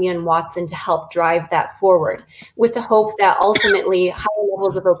of IBM Watson to help drive that forward with the hope that ultimately higher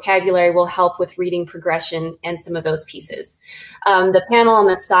levels of vocabulary will help with reading progression and some of those pieces. The panel on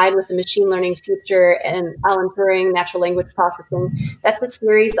the side with the machine learning future and Alan Turing, natural language processing, that's a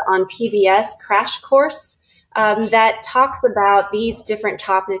series on PBS Crash Course. That talks about these different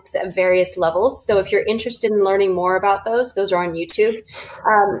topics at various levels. So if you're interested in learning more about those are on YouTube.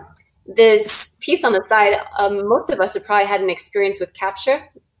 This piece on the side, most of us have probably had an experience with CAPTCHA,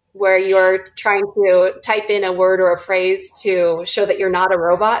 where you're trying to type in a word or a phrase to show that you're not a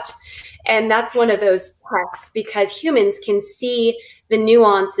robot. And that's one of those tests because humans can see the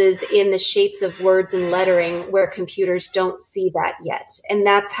nuances in the shapes of words and lettering where computers don't see that yet. And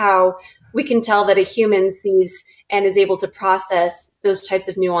that's how we can tell that a human sees and is able to process those types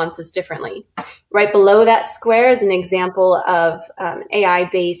of nuances differently. Right below that square is an example of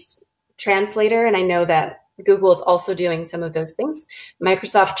AI-based translator, and I know that Google is also doing some of those things.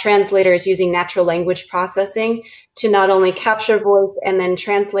 Microsoft Translator is using natural language processing to not only capture voice and then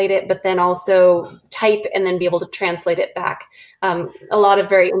translate it, but then also type and then be able to translate it back. A lot of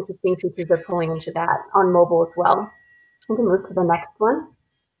very interesting features are pulling into that on mobile as well. We can move to the next one.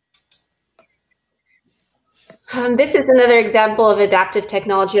 This is another example of adaptive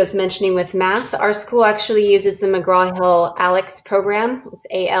technology I was mentioning with math. Our school actually uses the McGraw-Hill ALEKS program. It's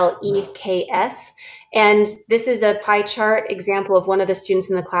ALEKS. And this is a pie chart example of one of the students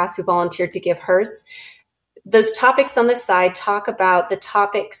in the class who volunteered to give hers. Those topics on the side talk about the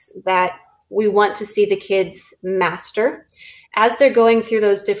topics that we want to see the kids master. As they're going through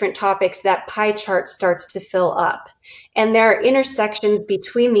those different topics, that pie chart starts to fill up. And there are intersections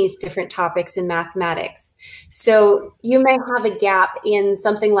between these different topics in mathematics. So you may have a gap in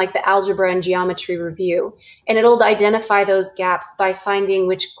something like the algebra and geometry review, and it'll identify those gaps by finding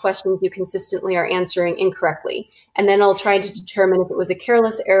which questions you consistently are answering incorrectly. And then it'll try to determine if it was a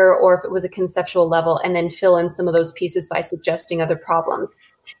careless error or if it was a conceptual level, and then fill in some of those pieces by suggesting other problems.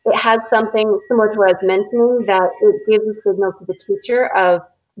 It has something similar to what I was mentioning, that it gives a signal to the teacher of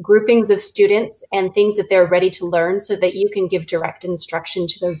groupings of students and things that they're ready to learn, so that you can give direct instruction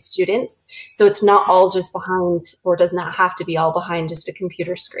to those students. So it's not all just behind, or does not have to be all behind just a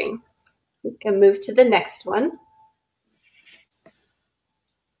computer screen. We can move to the next one.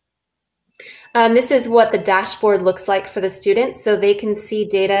 This is what the dashboard looks like for the students, so they can see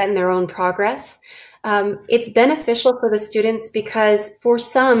data and their own progress. It's beneficial for the students because for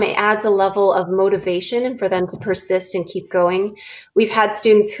some, it adds a level of motivation and for them to persist and keep going. We've had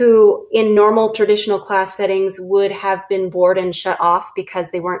students who in normal traditional class settings would have been bored and shut off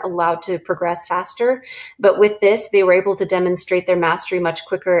because they weren't allowed to progress faster. But with this, they were able to demonstrate their mastery much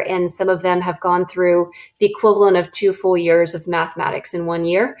quicker. And some of them have gone through the equivalent of 2 full years of mathematics in 1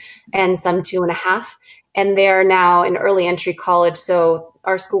 year, and some 2.5. And they are now in early entry college. So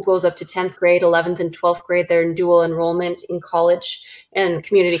our school goes up to 10th grade, 11th and 12th grade. They're in dual enrollment in college and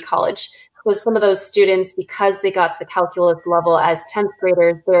community college. So some of those students, because they got to the calculus level as 10th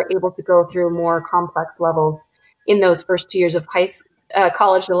graders, they're able to go through more complex levels in those first 2 years of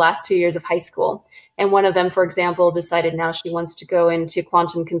college, the last 2 years of high school. And one of them, for example, decided now she wants to go into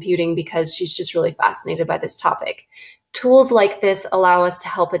quantum computing because she's just really fascinated by this topic. Tools like this allow us to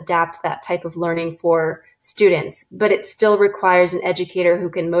help adapt that type of learning for students, but it still requires an educator who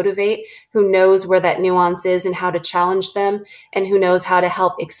can motivate, who knows where that nuance is and how to challenge them, and who knows how to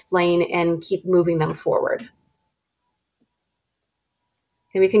help explain and keep moving them forward.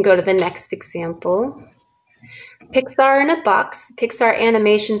 And we can go to the next example. Pixar in a Box. Pixar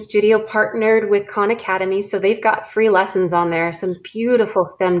Animation Studio partnered with Khan Academy, so they've got free lessons on there, some beautiful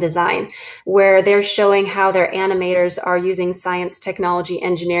STEM design, where they're showing how their animators are using science, technology,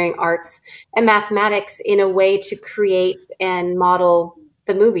 engineering, arts, and mathematics in a way to create and model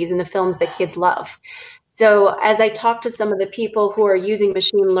the movies and the films that kids love. So as I talk to some of the people who are using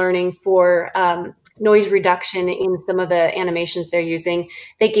machine learning for noise reduction in some of the animations they're using,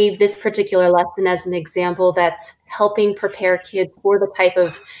 they gave this particular lesson as an example that's helping prepare kids for the type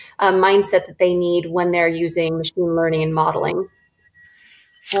of mindset that they need when they're using machine learning and modeling.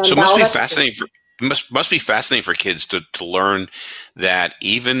 So it must be fascinating for must be fascinating for kids to learn that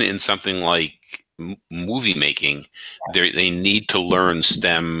even in something like movie making, they need to learn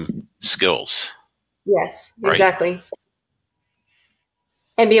STEM skills. Yes, exactly. Right?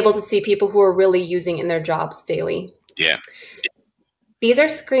 And be able to see people who are really using it in their jobs daily. Yeah. These are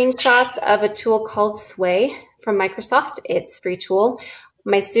screenshots of a tool called Sway from Microsoft. It's a free tool.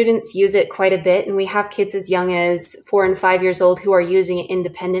 My students use it quite a bit, and we have kids as young as 4 and 5 years old who are using it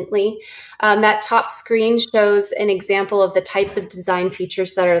independently. That top screen shows an example of the types of design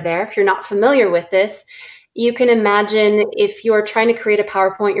features that are there. If you're not familiar with this, you can imagine if you're trying to create a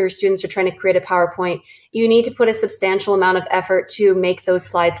PowerPoint, your students are trying to create a PowerPoint, you need to put a substantial amount of effort to make those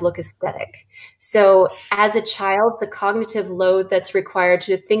slides look aesthetic. So as a child, the cognitive load that's required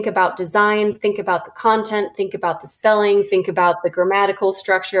to think about design, think about the content, think about the spelling, think about the grammatical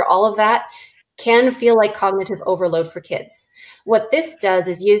structure, all of that can feel like cognitive overload for kids. What this does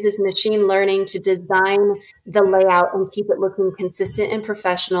is uses machine learning to design the layout and keep it looking consistent and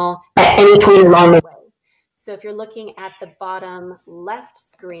professional at any point along the way. So if you're looking at the bottom left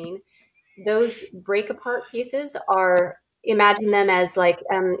screen, those break apart pieces are, imagine them as like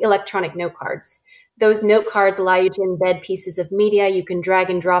electronic note cards. Those note cards allow you to embed pieces of media. You can drag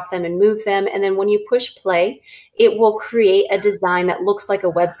and drop them and move them. And then when you push play, it will create a design that looks like a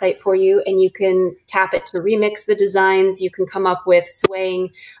website for you. And you can tap it to remix the designs. You can come up with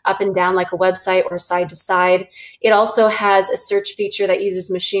swaying up and down like a website or side to side. It also has a search feature that uses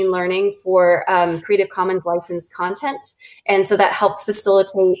machine learning for Creative Commons licensed content. And so that helps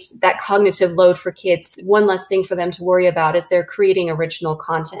facilitate that cognitive load for kids. One less thing for them to worry about as they're creating original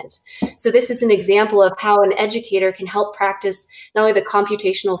content. So this is an example of how an educator can help practice not only the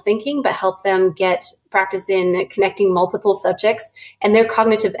computational thinking, but help them get practice in connecting multiple subjects, and their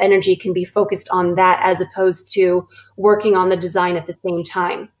cognitive energy can be focused on that as opposed to working on the design at the same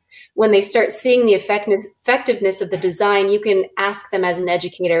time. When they start seeing the effectiveness of the design, you can ask them as an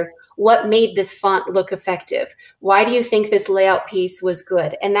educator, what made this font look effective? Why do you think this layout piece was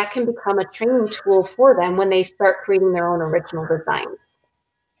good? And that can become a training tool for them when they start creating their own original designs.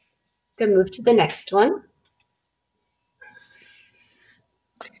 Move to the next one.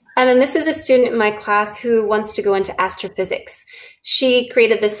 And then this is a student in my class who wants to go into astrophysics. She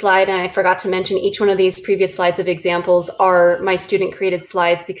created this slide, and I forgot to mention each one of these previous slides of examples are my student created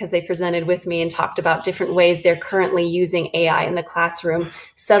slides because they presented with me and talked about different ways they're currently using AI in the classroom,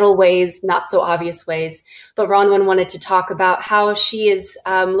 subtle ways, not so obvious ways. But Ronwin wanted to talk about how she is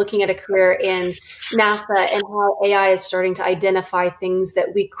looking at a career in NASA and how AI is starting to identify things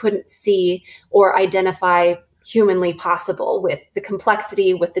that we couldn't see or identify humanly possible, with the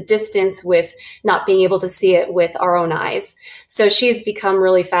complexity, with the distance, with not being able to see it with our own eyes. So she's become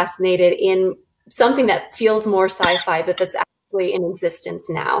really fascinated in something that feels more sci-fi, but that's actually in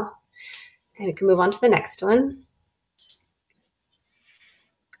existence now. And we can move on to the next one.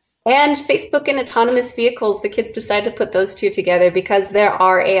 And Facebook and autonomous vehicles, the kids decide to put those two together because there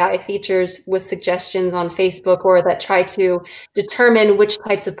are AI features with suggestions on Facebook or that try to determine which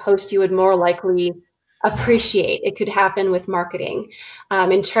types of posts you would more likely appreciate. It could happen with marketing.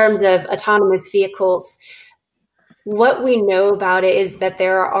 In terms of autonomous vehicles, what we know about it is that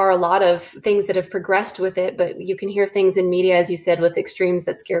there are a lot of things that have progressed with it, but you can hear things in media, as you said, with extremes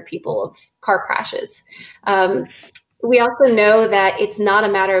that scare people of car crashes. We also know that it's not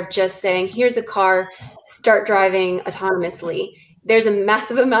a matter of just saying, here's a car, start driving autonomously. There's a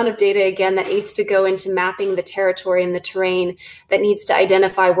massive amount of data, again, that needs to go into mapping the territory and the terrain, that needs to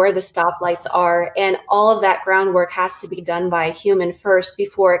identify where the stoplights are. And all of that groundwork has to be done by a human first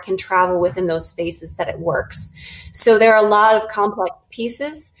before it can travel within those spaces that it works. So there are a lot of complex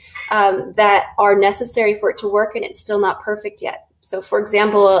pieces that are necessary for it to work, and it's still not perfect yet. So for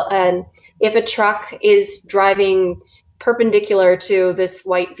example, if a truck is driving perpendicular to this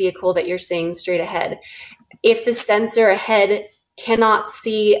white vehicle that you're seeing straight ahead, if the sensor ahead cannot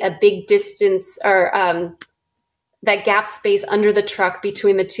see a big distance or that gap space under the truck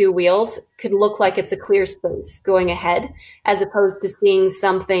between the two wheels, could look like it's a clear space going ahead, as opposed to seeing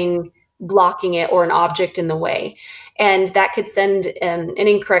something blocking it or an object in the way. And that could send an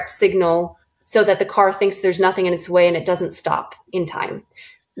incorrect signal so that the car thinks there's nothing in its way and it doesn't stop in time.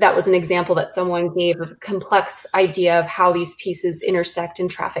 That was an example that someone gave of a complex idea of how these pieces intersect in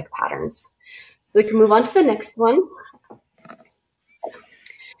traffic patterns. So we can move on to the next one.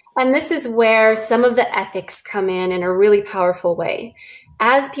 And this is where some of the ethics come in a really powerful way.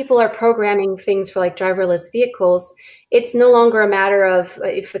 As people are programming things for like driverless vehicles, it's no longer a matter of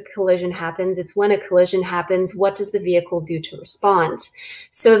if a collision happens, it's when a collision happens, what does the vehicle do to respond?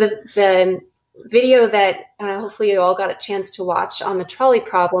 So the video that hopefully you all got a chance to watch on the trolley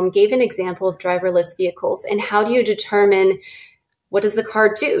problem gave an example of driverless vehicles and how do you determine what does the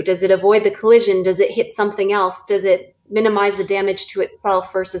car do? Does it avoid the collision? Does it hit something else? Does it minimize the damage to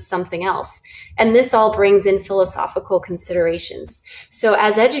itself versus something else? And this all brings in philosophical considerations. So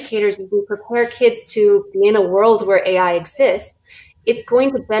as educators, if we prepare kids to be in a world where AI exists, it's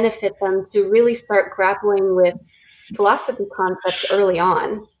going to benefit them to really start grappling with philosophy concepts early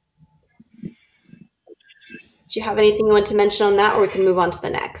on. Do you have anything you want to mention on that, or we can move on to the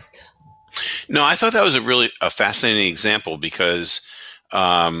next? No, I thought that was a fascinating example because,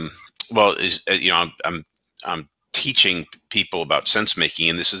 I'm teaching people about sense making,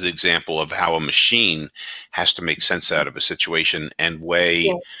 and this is an example of how a machine has to make sense out of a situation and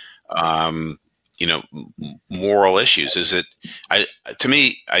weigh, moral issues. To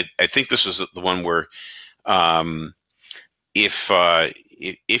me, I think this is the one where,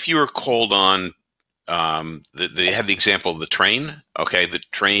 if you were called on. They have the example of the train. Okay, the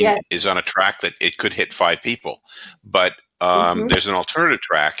train is on a track that it could hit 5 people, but there's an alternative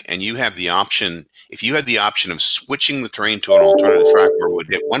track, and you have the option. If you had the option of switching the train to an alternative track where it would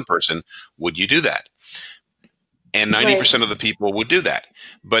hit 1 person, would you do that? And 90% of the people would do that.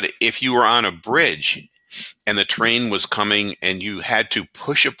 But if you were on a bridge and the train was coming and you had to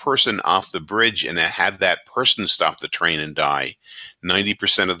push a person off the bridge and had that person stop the train and die,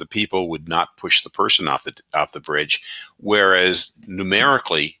 90% of the people would not push the person off the bridge, whereas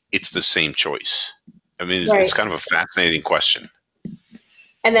numerically it's the same choice. I mean, it's kind of a fascinating question.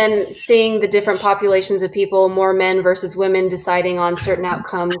 And then seeing the different populations of people, more men versus women deciding on certain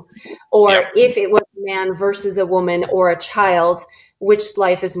outcomes, or if it was a man versus a woman or a child, which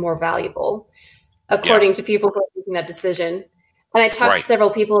life is more valuable, according to people who are making that decision. And I talked to several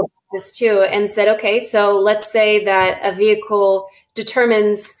people about this too and said, okay, so let's say that a vehicle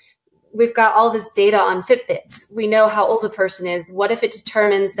determines, we've got all this data on Fitbits. We know how old a person is. What if it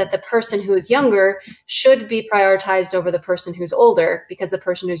determines that the person who is younger should be prioritized over the person who's older because the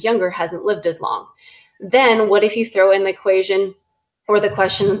person who's younger hasn't lived as long? Then what if you throw in the equation, or the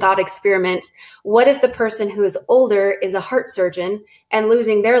question and thought experiment, what if the person who is older is a heart surgeon and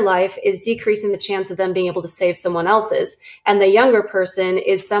losing their life is decreasing the chance of them being able to save someone else's, and the younger person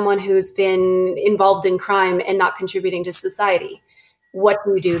is someone who's been involved in crime and not contributing to society? What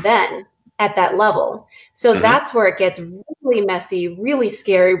do you do then at that level? So that's where it gets really messy, really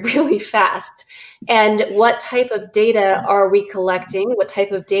scary, really fast. And what type of data are we collecting? What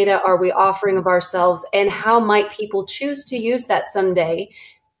type of data are we offering of ourselves? And how might people choose to use that someday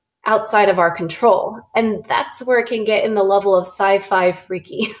outside of our control? And that's where it can get in the level of sci-fi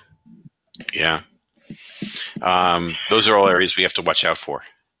freaky. Yeah. Those are all areas we have to watch out for.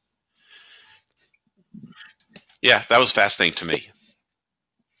 Yeah, that was fascinating to me.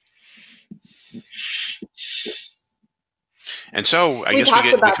 And so I guess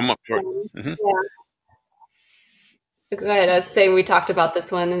we come up short. Yeah. Go ahead. I was saying we talked about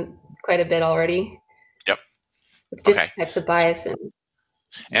this one quite a bit already. Yep. With different types of bias.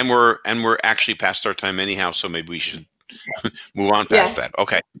 And we're actually past our time anyhow, so maybe we should move on past that.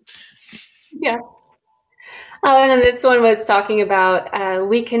 Okay. Yeah. And then this one was talking about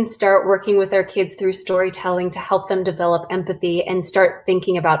we can start working with our kids through storytelling to help them develop empathy and start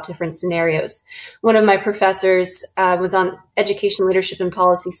thinking about different scenarios. One of my professors was on education, leadership, and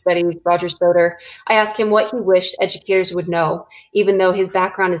policy studies, Roger Soder. I asked him what he wished educators would know, even though his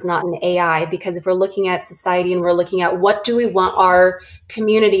background is not in AI, because if we're looking at society and we're looking at what do we want our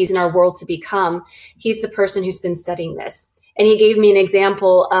communities and our world to become, he's the person who's been studying this. And he gave me an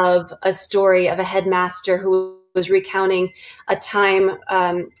example of a story of a headmaster who was recounting a time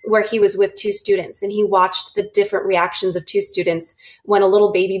where he was with two students, and he watched the different reactions of two students when a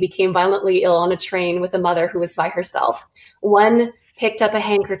little baby became violently ill on a train with a mother who was by herself. One picked up a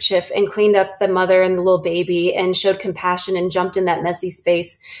handkerchief and cleaned up the mother and the little baby and showed compassion and jumped in that messy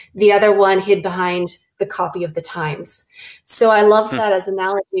space. The other one hid behind the copy of the Times. So I love that as an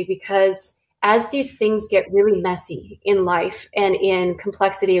analogy, because as these things get really messy in life and in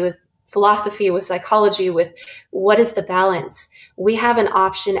complexity with philosophy, with psychology, with what is the balance, we have an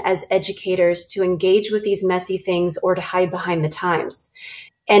option as educators to engage with these messy things or to hide behind the times.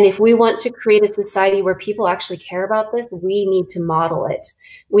 And if we want to create a society where people actually care about this, we need to model it.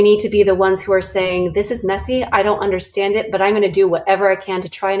 We need to be the ones who are saying, this is messy, I don't understand it, but I'm going to do whatever I can to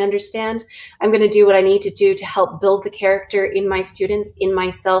try and understand. I'm going to do what I need to do to help build the character in my students, in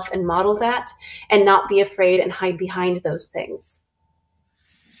myself, and model that, and not be afraid and hide behind those things.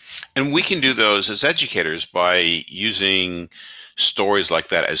 And we can do those as educators by using stories like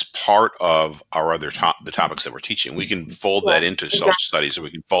that as part of our other the topics that we're teaching. We can fold that into social studies, or we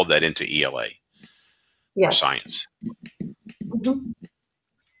can fold that into ELA or science.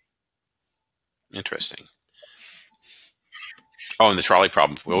 Interesting. Oh, and the trolley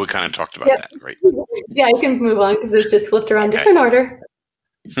problem. Well, we kind of talked about that, right? Yeah, you can move on because it's just flipped around different order.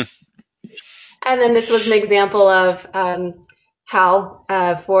 And then this was an example of how,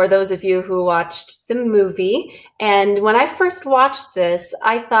 for those of you who watched the movie, and when I first watched this,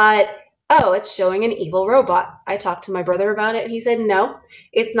 I thought, oh, it's showing an evil robot. I talked to my brother about it, and he said, no,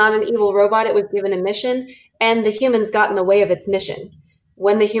 it's not an evil robot. It was given a mission, and the humans got in the way of its mission.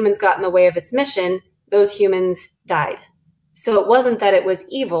 When the humans got in the way of its mission, those humans died. So it wasn't that it was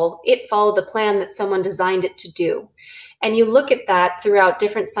evil. It followed the plan that someone designed it to do. And you look at that throughout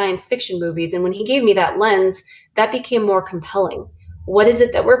different science fiction movies. And when he gave me that lens, that became more compelling. What is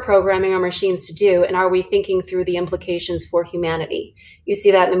it that we're programming our machines to do? And are we thinking through the implications for humanity? You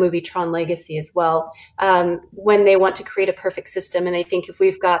see that in the movie Tron Legacy as well. When they want to create a perfect system and they think if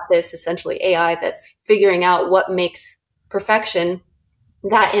we've got this essentially AI that's figuring out what makes perfection,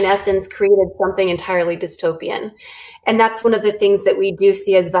 that in essence created something entirely dystopian. And that's one of the things that we do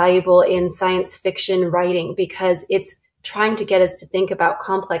see as valuable in science fiction writing, because it's trying to get us to think about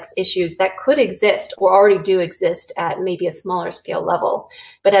complex issues that could exist or already do exist at maybe a smaller scale level,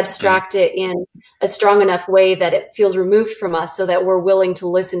 but abstract it in a strong enough way that it feels removed from us so that we're willing to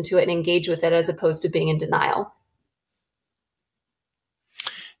listen to it and engage with it as opposed to being in denial.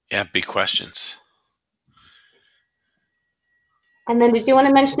 Yeah, big questions. And then did you want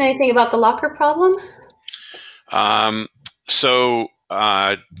to mention anything about the locker problem? So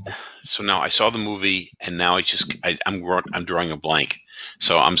now I saw the movie, and now I'm drawing a blank.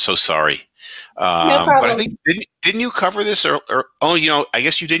 So I'm so sorry. No problem. But I think didn't you cover this or I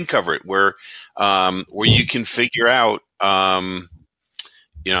guess you didn't cover it where you can figure out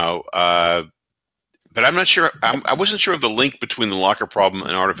but I'm not sure. I wasn't sure of the link between the locker problem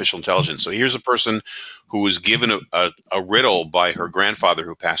and artificial intelligence. So here's a person who was given a riddle by her grandfather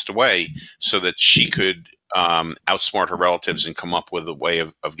who passed away so that she could outsmart her relatives and come up with a way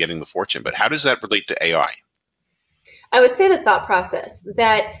of getting the fortune. But how does that relate to AI? I would say the thought process,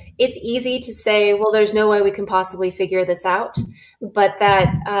 that it's easy to say, well, there's no way we can possibly figure this out, but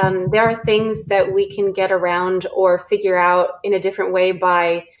that there are things that we can get around or figure out in a different way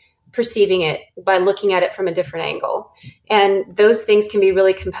by perceiving it, by looking at it from a different angle. And those things can be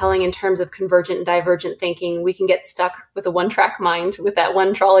really compelling in terms of convergent and divergent thinking. We can get stuck with a one-track mind, with that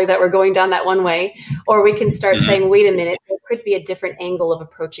one trolley that we're going down that one way, or we can start saying, wait a minute, there could be a different angle of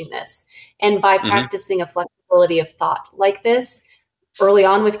approaching this. And by practicing a flexibility of thought like this, early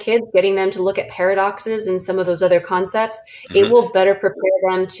on with kids, getting them to look at paradoxes and some of those other concepts, it will better prepare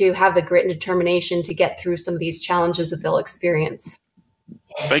them to have the grit and determination to get through some of these challenges that they'll experience.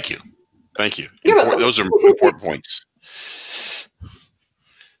 Thank you. Thank you. Those are important points.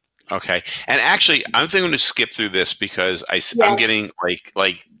 Okay. And actually, I'm going to skip through this because I'm getting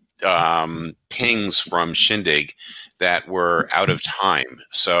like pings from Shindig that we're out of time.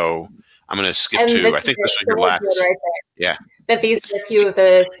 So I'm going to skip to, I think this was your last. Right, yeah. That these are a few of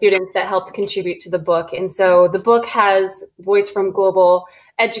the students that helped contribute to the book. And so the book has voice from global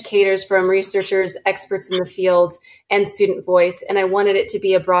educators, from researchers, experts in the field, and student voice. And I wanted it to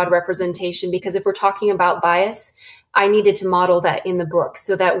be a broad representation because if we're talking about bias, I needed to model that in the book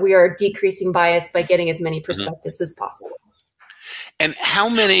so that we are decreasing bias by getting as many perspectives as possible. And how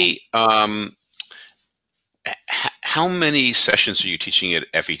many sessions are you teaching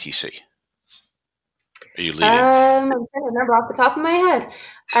at FETC? Are you leading? I'm trying to remember off the top of my head.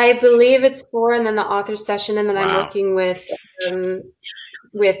 I believe it's 4, and then the author session, and then I'm working with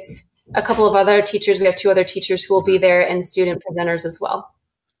a couple of other teachers. We have 2 other teachers who will be there, and student presenters as well.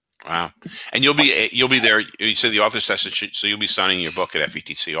 Wow! And you'll be there. You said the author session, so you'll be signing your book at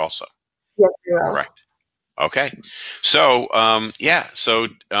FETC also. Yes, we will. Correct. Okay. So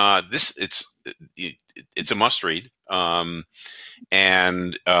it's a must read.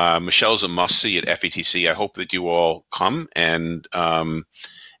 And Michelle's a must-see at FETC. I hope that you all come and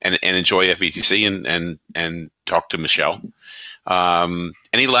enjoy FETC and talk to Michelle.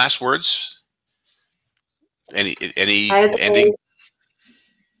 Any last words? Any ending?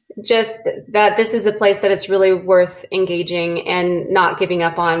 Just that this is a place that it's really worth engaging and not giving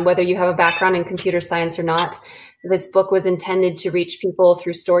up on, whether you have a background in computer science or not. This book was intended to reach people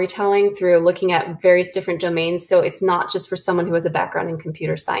through storytelling, through looking at various different domains. So it's not just for someone who has a background in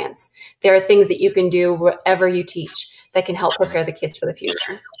computer science. There are things that you can do wherever you teach that can help prepare the kids for the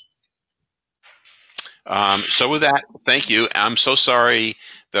future. So with that, thank you. I'm so sorry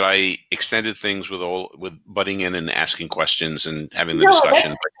that I extended things with butting in and asking questions and having the discussion.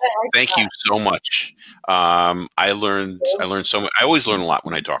 But thank you so much. I learned so much. I always learn a lot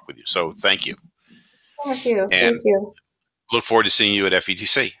when I talk with you. So thank you. Thank you. And thank you. Look forward to seeing you at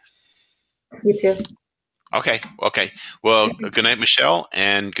FETC. You too. Okay. Well, good night, Michelle,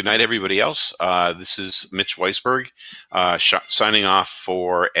 and good night, everybody else. This is Mitch Weisberg signing off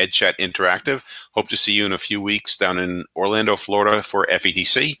for EdChat Interactive. Hope to see you in a few weeks down in Orlando, Florida for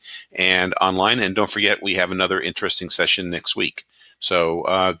FETC and online. And don't forget, we have another interesting session next week.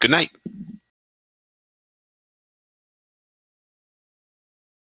 So good night.